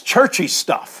 That's churchy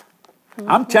stuff.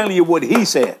 I'm telling you what he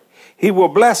said. He will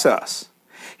bless us.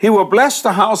 He will bless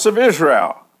the house of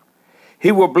Israel.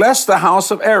 He will bless the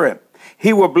house of Aaron.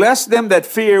 He will bless them that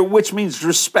fear, which means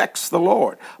respects the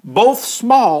Lord, both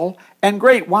small and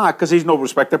great. Why? Because he's no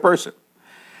respecter person.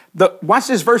 Watch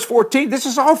this, verse 14. This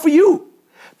is all for you.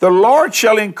 The Lord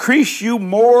shall increase you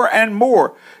more and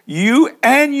more, you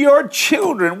and your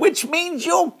children, which means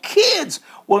your kids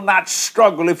will not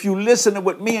struggle if you listen to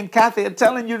what me and Kathy are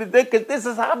telling you today, because this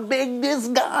is how big this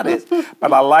God is.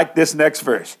 But I like this next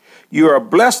verse. You are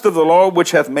blessed of the Lord, which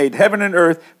hath made heaven and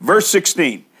earth. Verse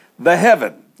 16, the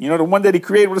heaven, you know, the one that he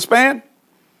created with a span?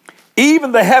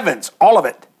 Even the heavens, all of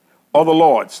it, are the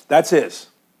Lord's. That's his.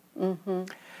 Mm-hmm.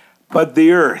 But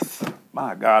the earth,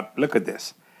 my God, look at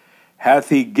this, hath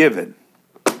he given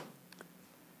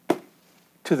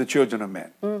to the children of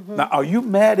men. Mm-hmm. Now, are you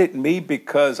mad at me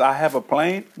because I have a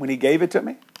plane when he gave it to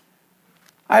me?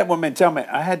 I had one man tell me,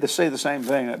 I had to say the same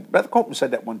thing. Brother Copeland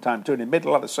said that one time too, and it made a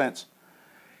lot of sense.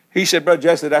 He said, Brother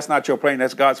Jesse, that's not your plane,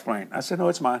 that's God's plane. I said, no,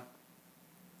 it's mine.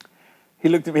 He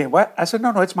looked at me, what? I said,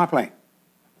 no, it's my plane.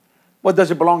 Well,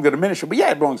 does it belong to the ministry? But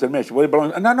yeah, it belongs to the ministry. Well, it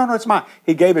belongs, no, it's mine.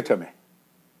 He gave it to me.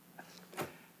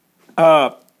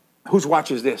 Whose watch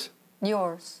is this?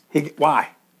 Yours. Why?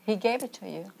 He gave it to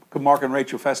you. Because Mark and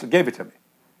Rachel Fessler gave it to me.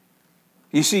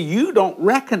 You see, you don't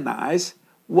recognize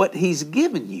what he's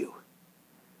given you.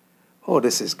 Oh,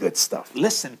 this is good stuff.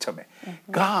 Listen to me.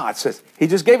 Mm-hmm. God says, he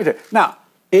just gave it to you. Now,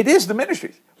 it is the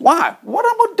ministry. Why? What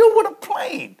am I going to do with a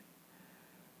plane?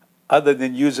 Other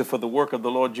than use it for the work of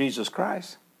the Lord Jesus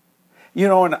Christ. You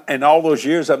know, in all those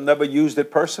years, I've never used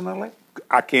it personally.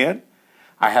 I can.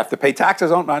 I have to pay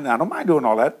taxes on it. I don't mind doing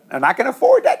all that. And I can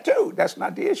afford that too. That's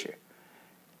not the issue.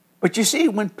 But you see,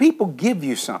 when people give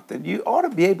you something, you ought to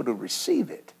be able to receive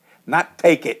it, not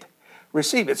take it.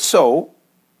 Receive it. So,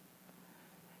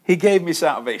 he gave me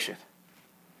salvation.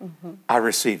 Mm-hmm. I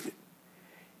received it.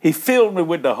 He filled me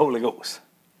with the Holy Ghost.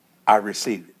 I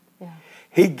received it. Yeah.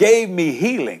 He gave me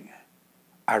healing.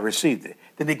 I received it.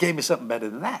 Then he gave me something better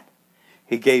than that.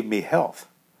 He gave me health.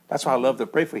 That's why I love to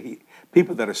pray for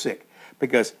people that are sick.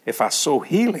 Because if I sow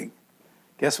healing,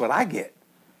 guess what I get?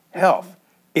 Health.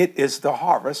 It is the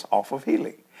harvest off of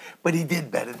healing. But he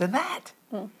did better than that.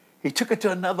 He took it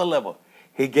to another level.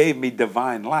 He gave me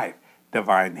divine life,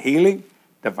 divine healing,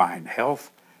 divine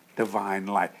health, divine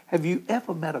life. Have you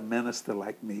ever met a minister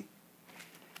like me?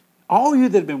 All you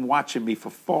that have been watching me for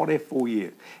 44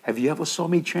 years, have you ever saw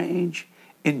me change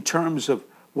in terms of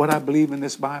what I believe in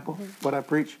this Bible, what I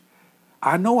preach?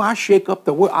 I know I shake up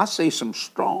the word. I say some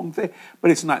strong things, but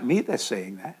it's not me that's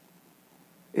saying that.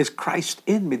 It's Christ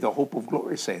in me, the hope of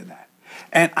glory, saying that.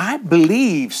 And I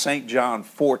believe St. John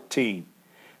 14,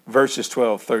 verses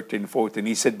 12, 13, 14.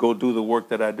 He said, go do the work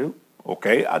that I do.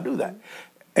 Okay, I'll do that.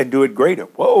 And do it greater.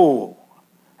 Whoa,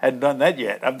 hadn't done that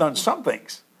yet. I've done some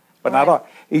things, but not all.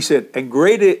 He said, and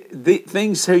greater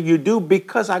things shall you do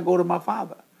because I go to my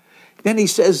Father. Then he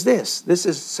says this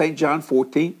is St. John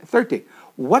 14, 13.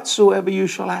 Whatsoever you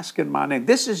shall ask in my name.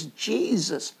 This is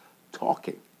Jesus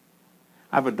talking.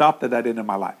 I've adopted that into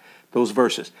my life, those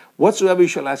verses. Whatsoever you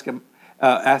shall ask him,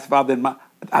 ask Father in my,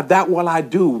 that will I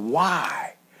do.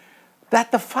 Why?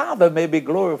 That the Father may be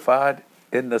glorified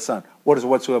in the Son. What does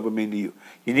whatsoever mean to you?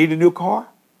 You need a new car?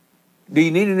 Do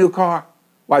you need a new car?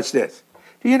 Watch this.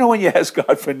 Do you know when you ask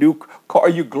God for a new car,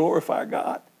 you glorify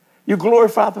God? You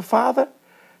glorify the Father?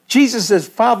 Jesus says,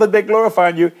 Father, they glorify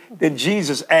you. Then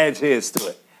Jesus adds his to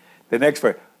it. The next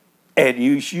verse. And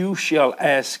you shall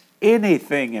ask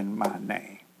anything in my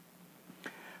name.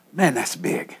 Man, that's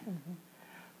big. Mm-hmm.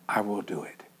 I will do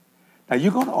it. Now,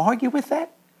 you're going to argue with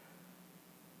that?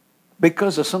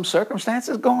 Because of some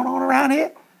circumstances going on around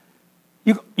here?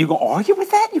 You're going to argue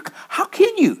with that? How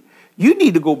can you? You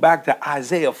need to go back to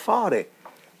Isaiah 40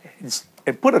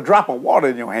 and put a drop of water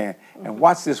in your hand and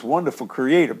watch this wonderful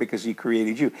creator, because he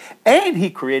created you. And he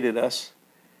created us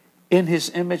in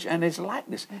his image and his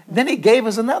likeness. Mm-hmm. Then he gave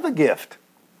us another gift.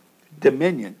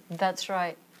 Dominion. That's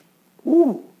right.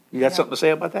 Ooh, you got something to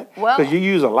say about that? Well, because you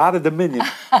use a lot of dominion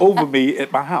over me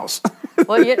at my house.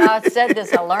 Well, you know, I said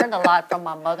this. I learned a lot from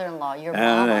my mother-in-law, your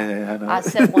mama. I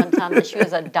said one time that she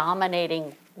was a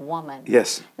dominating woman.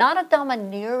 Yes. Not a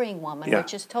domineering woman,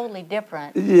 which is totally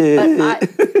different. Yeah. But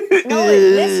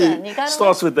listen. You got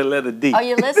starts with the letter D. Are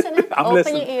you listening? I'm Open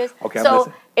listening. your ears. Okay,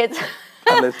 so I'm listening.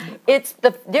 I'm listening. It's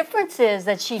the difference is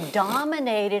that she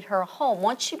dominated her home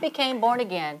once she became born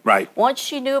again. Right. Once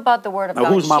she knew about the Word of Now,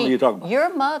 God. whose mama you talking about?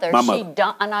 Your mother. My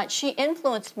mother. She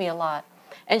influenced me a lot,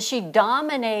 and she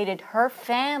dominated her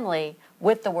family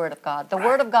with the Word of God. The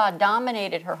Word of God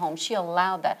dominated her home. She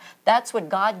allowed that. That's what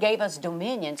God gave us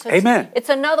dominion. So Amen. It's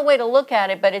another way to look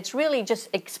at it, but it's really just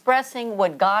expressing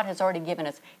what God has already given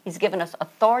us. He's given us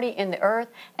authority in the earth,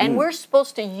 and we're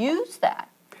supposed to use that.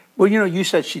 Well, you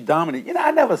said she dominated. I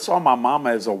never saw my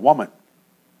mama as a woman.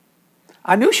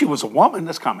 I knew she was a woman.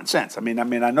 That's common sense. I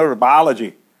know the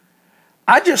biology.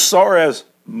 I just saw her as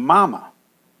mama.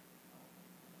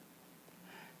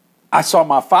 I saw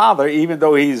my father, even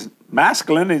though he's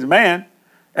masculine, he's a man,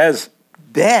 as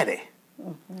daddy.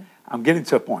 I'm getting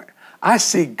to a point. I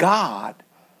see God.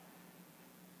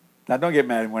 Now, don't get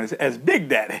mad when it's as Big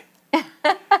Daddy.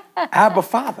 Abba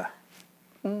Father.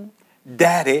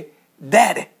 Daddy.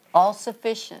 All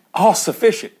sufficient. All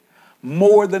sufficient.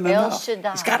 More than El enough.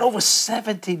 Shaddai. He's got over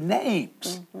 70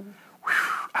 names. Whew.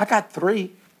 I got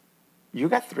 3. You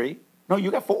got 3. No,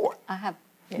 you got 4. I have.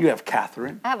 Yeah. You have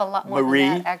Catherine. I have a lot more Marie,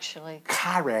 than that, actually.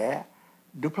 Kyra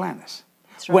Duplantis.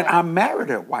 That's When right. I married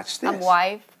her, watch this. I'm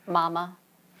wife, mama.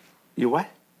 You what?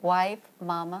 Wife,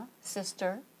 mama,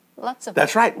 sister. Lots of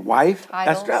That's right, wife.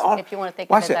 titles, That's right. if you want to think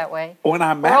Watch of it that way. When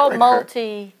I We're married all her,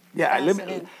 multi.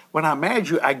 when I married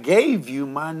you, I gave you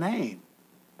my name.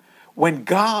 When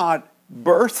God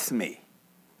birthed me,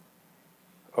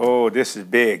 oh, this is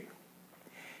big.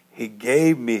 He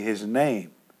gave me his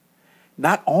name,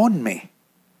 not on me,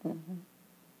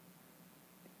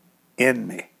 in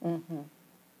me.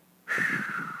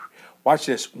 Watch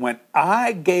this. When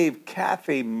I gave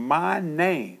Kathy my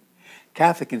name,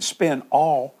 Kathy can spend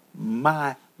all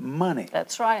my money.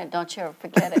 That's right, and don't you ever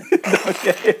forget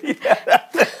it.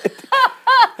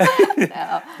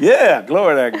 Yeah,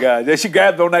 glory to God. She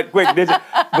grabbed on that quick, did you?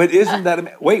 But isn't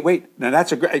that wait. Now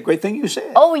that's a great thing you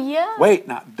said. Oh, yeah. Wait,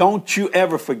 now don't you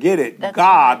ever forget it. That's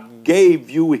God gave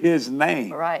you his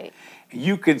name. Right.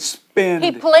 You can spend.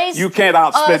 He placed you can't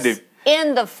outspend us him.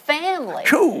 in the family.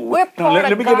 Cool. We're part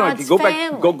let of me get on. God's Go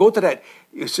family. back. Go to that.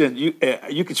 You said you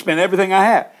can spend everything I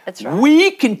have. That's right.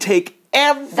 We can take what-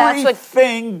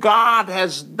 everything God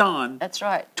has done. That's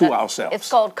right. To ourselves. It's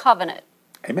called covenant.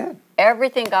 Amen.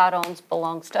 Everything God owns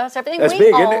belongs to us. Everything That's we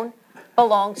big, isn't it? own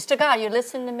belongs to God. You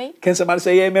listen to me? Can somebody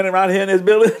say amen around here in this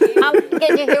building?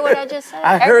 Did you hear what I just said?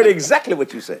 I heard exactly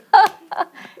what you said.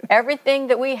 Everything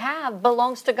that we have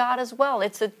belongs to God as well.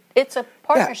 It's a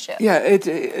partnership. Yeah,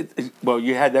 well,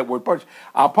 you had that word partnership.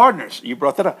 Our partners, you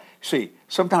brought that up. See,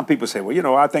 sometimes people say,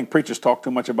 well, I think preachers talk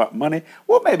too much about money.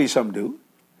 Well, maybe some do.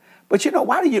 But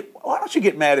why don't you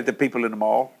get mad at the people in the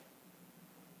mall?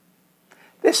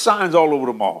 There's signs all over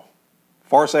the mall.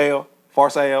 For sale, for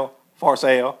sale, for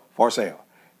sale, for sale.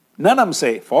 None of them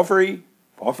say for free,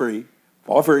 for free,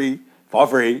 for free, for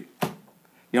free.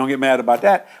 You don't get mad about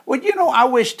that. Well, I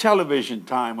wish television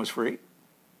time was free.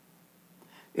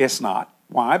 It's not.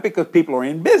 Why? Because people are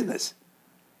in business.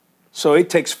 So it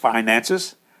takes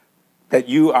finances that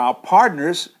you are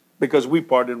partners because we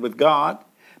partnered with God.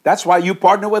 That's why you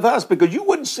partner with us, because you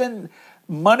wouldn't send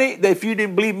money if you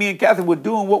didn't believe me and Kathy were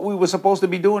doing what we were supposed to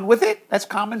be doing with it. That's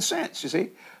common sense, you see.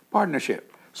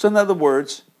 Partnership. So in other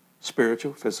words,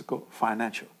 spiritual, physical,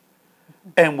 financial.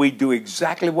 And we do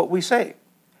exactly what we say.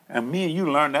 And me and you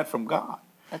learned that from God.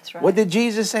 That's right. What did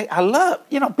Jesus say? I love,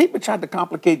 people try to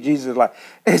complicate Jesus'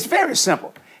 life. It's very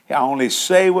simple. I only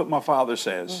say what my Father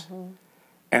says,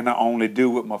 and I only do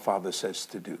what my Father says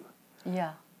to do.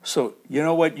 Yeah. So, you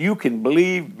know what? You can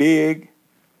believe big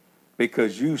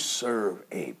because you serve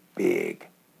a big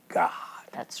God.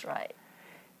 That's right.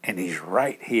 And he's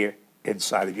right here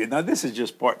inside of you. Now, this is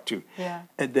just part 2. Yeah.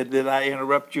 Did I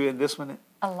interrupt you in this one?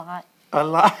 A lot. A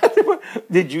lot?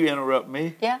 Did you interrupt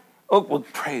me? Yeah. Oh, well,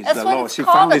 praise That's the what Lord. it's She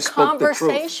called, finally a spoke the truth.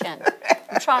 conversation.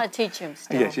 I'm trying to teach him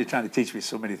still. Yeah, she's trying to teach me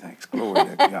so many things. Glory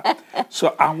to God.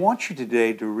 So I want you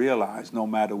today to realize no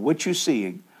matter what you're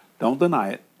seeing, don't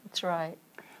deny it. That's right.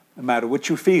 No matter what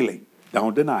you're feeling,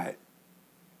 don't deny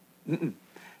it.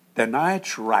 Deny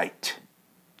it's right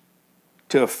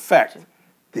to affect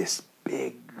this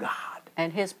big God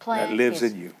And his plan that lives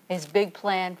in you. His big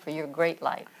plan for your great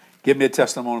life. Give me a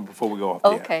testimony before we go off the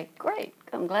air. Okay, great.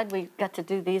 I'm glad we got to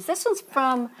do these. This one's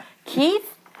from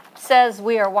Keith. Says,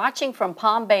 we are watching from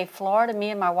Palm Bay, Florida. Me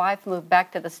and my wife moved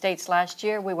back to the States last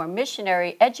year. We were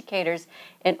missionary educators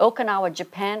in Okinawa,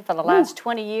 Japan for the last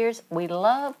 20 years. We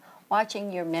love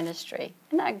watching your ministry.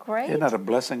 Isn't that great? Isn't that a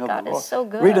blessing of God the Lord? is so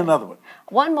good. Read another one.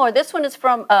 One more. This one is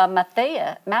from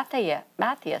Matthias.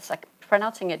 I'm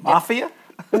pronouncing it different. Mafia?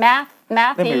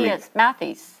 Matthias.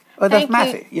 Oh, that's Thank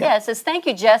Matthew. you. Yeah. Yeah, it says, thank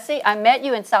you, Jesse. I met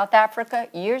you in South Africa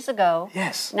years ago.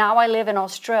 Yes. Now I live in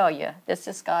Australia. This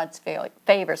is God's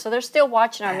favor. So they're still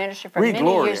watching our ministry from Read many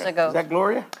Gloria. years ago. Is that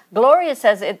Gloria? Gloria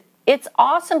says, it's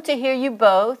awesome to hear you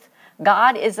both.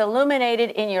 God is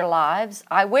illuminated in your lives.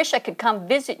 I wish I could come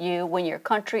visit you when your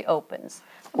country opens.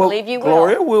 Well, Believe you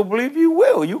Gloria, will. we'll believe you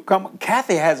will. You come.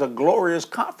 Kathy has a glorious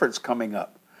conference coming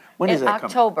up. When is In that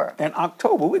October. coming? In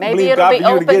October. We can Maybe believe it'll God be for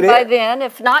you to get open by in. then.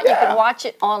 If not, you Yeah. can watch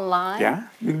it online. Yeah,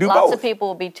 you can do Lots both. of people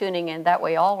will be tuning in that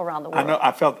way all around the world. I know.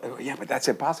 I felt, yeah, but that's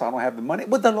impossible. I don't have the money.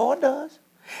 But the Lord does.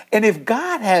 And if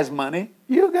God has money,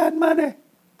 you got money.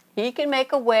 He can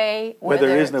make a way Where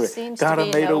there is no way. seems God to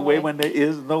be made no a way way. when there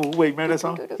is no way. Remember that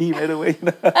song? He made a way. He's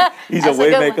a That's a way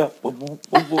good maker. Boom, boom,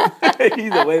 boom, boom.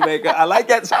 He's a way maker. I like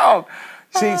that song.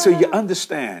 See, so you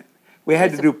understand. We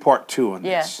had to do part 2 on this.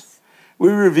 Yes. We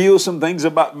revealed some things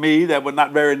about me that were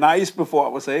not very nice before I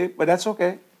was saved, but that's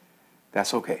okay.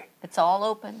 That's okay. It's all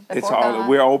open before It's all God.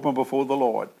 we're open before the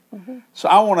Lord. So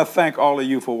I want to thank all of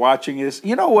you for watching this.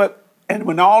 You know what? And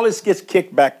when all this gets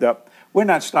kicked back up, we're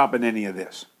not stopping any of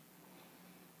this.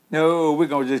 No, we're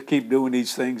going to just keep doing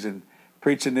these things and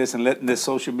preaching this and letting this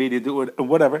social media do it and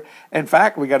whatever. In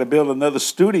fact, we got to build another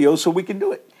studio so we can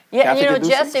do it. Yeah, Kathy you know, can do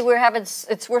Jesse,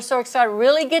 things. we're so excited.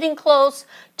 Really getting close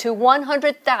to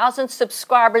 100,000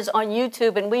 subscribers on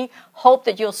YouTube, and we hope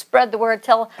that you'll spread the word.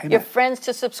 Tell Amen. your friends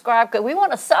to subscribe because we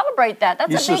want to celebrate that.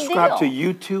 That's You a big deal. subscribe to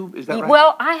YouTube, is that right?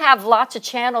 Well, I have lots of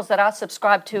channels that I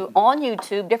subscribe to on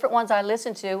YouTube, different ones I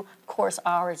listen to. Of course,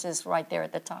 ours is right there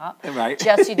at the top. Right.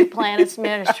 Jesse Duplantis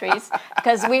Ministries,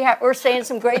 because we're saying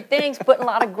some great things, putting a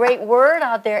lot of great word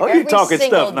out there Oh, you're every talking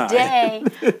single stuff now. day.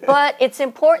 But it's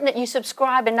important that you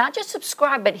subscribe, and not just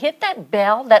subscribe, but hit that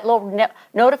bell, that little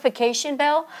notification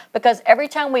bell, because every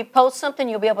time we post something,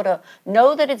 you'll be able to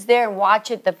know that it's there and watch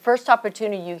it the first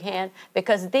opportunity you can,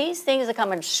 because these things are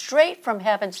coming straight from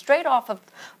heaven, straight off of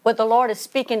what the Lord is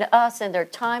speaking to us, and they're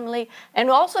timely. And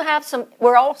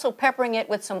we're also peppering it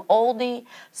with some oldie,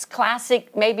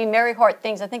 classic, maybe Mary Hart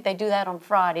things. I think they do that on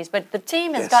Fridays. But the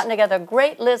team has Yes. gotten together a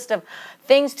great list of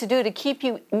things to do to keep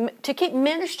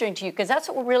ministering to you, because that's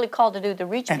what we're really called to do, to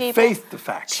reach And people. Faith to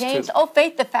Facts, Change. too. Oh,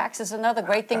 Faith to Facts is another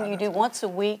great thing you do once a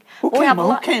week. Who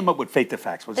came up with Faith to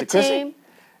Facts? Was The it Chrissy? team.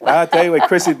 I'll tell you what,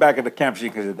 Chrissy's back at the camp. She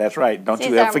said, that's right. Don't She's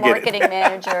you ever our forget marketing it.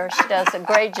 manager. She does a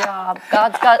great job.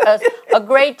 God's got a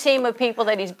great team of people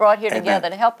that He's brought here Amen.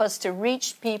 together to help us to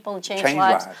reach people and change Change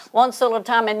lives lives. one soul at a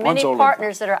time. And One many soul at a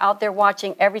partners that are out there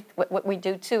watching what we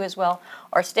do too as well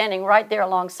are standing right there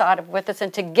alongside with us.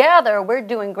 And together we're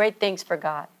doing great things for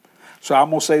God. So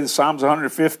I'm going to say the Psalms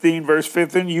 115, verse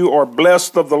 15, you are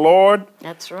blessed of the Lord,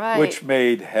 That's right. which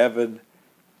made heaven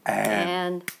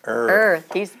and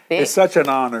earth. He's big. It's such an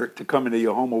honor to come into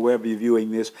your home or wherever you're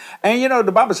viewing this. And you know,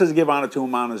 the Bible says give honor to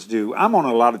whom honor's due. I'm on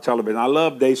a lot of television. I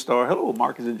love Daystar. Hello,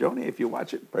 Marcus and Joni, if you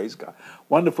watch it. Praise God.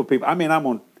 Wonderful people. I mean, I'm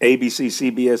on ABC,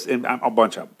 CBS, and a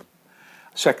bunch of them.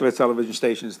 Secular television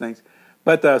stations, things.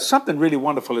 But something really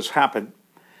wonderful has happened.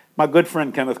 My good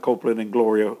friend Kenneth Copeland and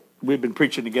Gloria, we've been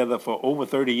preaching together for over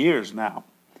 30 years now.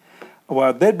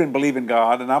 Well, they've been believing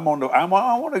God, and I want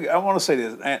to say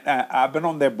this. And I've been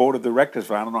on their board of directors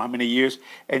for I don't know how many years,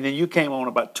 and then you came on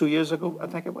about 2 years ago. I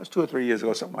think it was 2 or 3 years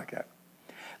ago, something like that.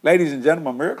 Ladies and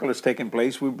gentlemen, a miracle has taken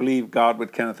place. We believe God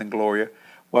with Kenneth and Gloria.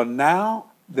 Well, now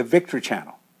the Victory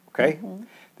Channel, okay? Mm-hmm.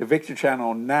 The Victory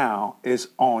Channel now is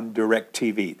on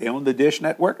DirecTV. They own the Dish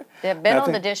Network. They've been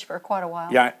on the Dish for quite a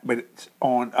while. Yeah, but it's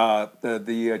on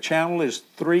the channel is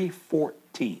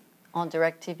 314. On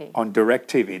DirecTV. On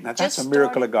DirecTV. Now, that's Just a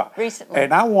miracle of God. recently.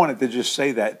 And I wanted to just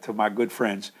say that to my good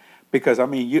friends because, I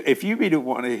mean, if you really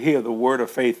want to hear the word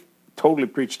of faith totally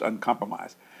preached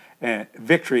uncompromised, and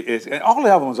Victory is, and all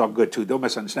the other ones are good too, don't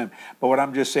misunderstand. But what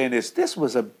I'm just saying is this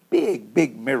was a big,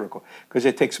 big miracle because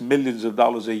it takes millions of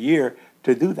dollars a year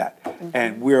to do that. Mm-hmm.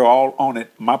 And we're all on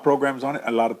it. My program's on it.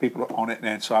 A lot of people are on it.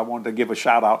 And so I wanted to give a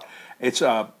shout out. It's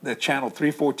the channel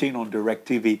 314 on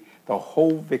DirecTV, the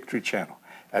whole Victory Channel.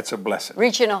 That's a blessing.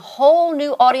 Reaching a whole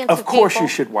new audience of people. Of course you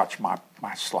should watch my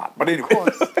slot. But anyway. Of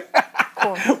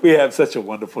course. We have such a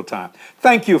wonderful time.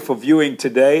 Thank you for viewing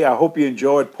today. I hope you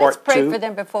enjoyed part 2. Let's pray for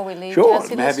them before we leave. Sure.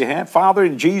 Jesse, Have your hand. Father,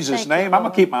 in Jesus' Thank name, you, I'm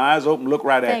going to keep my eyes open, look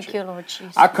right at Thank you. you, Lord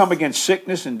Jesus. I come against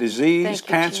sickness and disease, Thank you,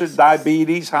 cancer, Jesus.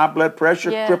 diabetes, high blood pressure,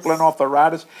 Yes. crippling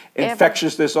arthritis,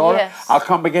 infectious disorder. Yes. I'll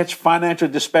come against financial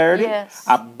disparity. Yes.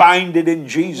 I bind it in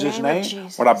Jesus' Name of name.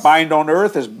 Jesus. What I bind on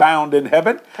earth is bound in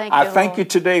heaven. Thank I you, thank Lord. you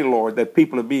today, Lord, that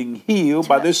people are being healed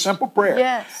by this simple prayer.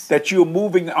 Yes. That you're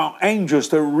moving angels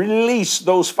to release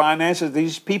those finances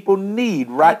these people need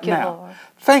right Thank you, now. Lord.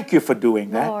 Thank you for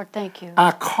doing that. Lord, thank you.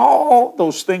 I call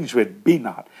those things which be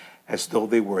not as though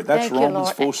they were. That's Thank you,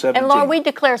 Romans Lord. 4:17. And Lord, we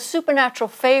declare supernatural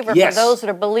favor Yes. for those that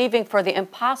are believing for the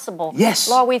impossible. Yes.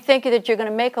 Lord, we thank you that you're going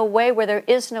to make a way where there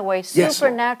is no way. Yes, Lord.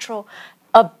 Supernatural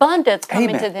abundance coming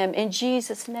Amen. to them in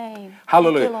Jesus' name.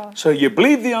 Hallelujah. Thank you, Lord. So you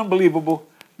believe the unbelievable,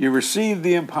 you receive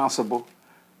the impossible,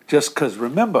 just because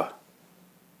remember,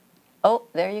 Oh,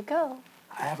 there you go.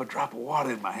 I have a drop of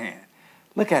water in my hand.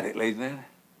 Look at it, ladies and gentlemen.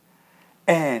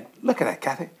 And look at that,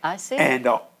 Kathy. I see. And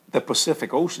the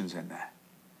Pacific Ocean's in there.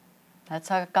 That's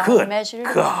how God Good measured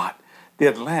it. God. The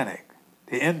Atlantic,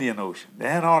 the Indian Ocean, the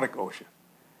Antarctic Ocean,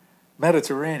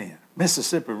 Mediterranean,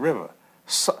 Mississippi River,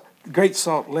 Great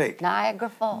Salt Lake, Niagara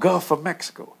Falls. Gulf of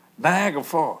Mexico, Niagara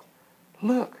Falls.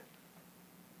 Look.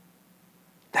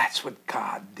 That's what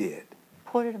God did.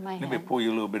 Put it in my Let me hand. pour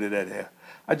you a little bit of that here.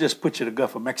 I just put you to the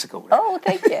Gulf of Mexico. There. Oh,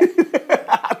 thank you.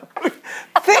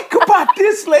 Think about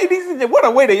this, ladies. And what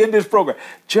a way to end this program.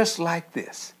 Just like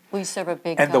this. We serve a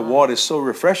big And God. the water is so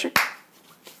refreshing.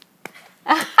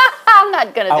 I'm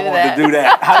not going to do I want that. to do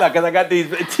that. How about, because I got these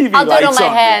TV I'll do lights it on my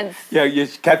on. hands. Yeah,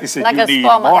 Kathy said Like you a need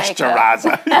spoil my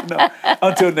moisturizer. You know.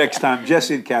 Until next time,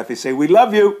 Jesse and Kathy say we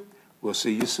love you. We'll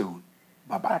see you soon.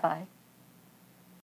 Bye-bye. Bye-bye.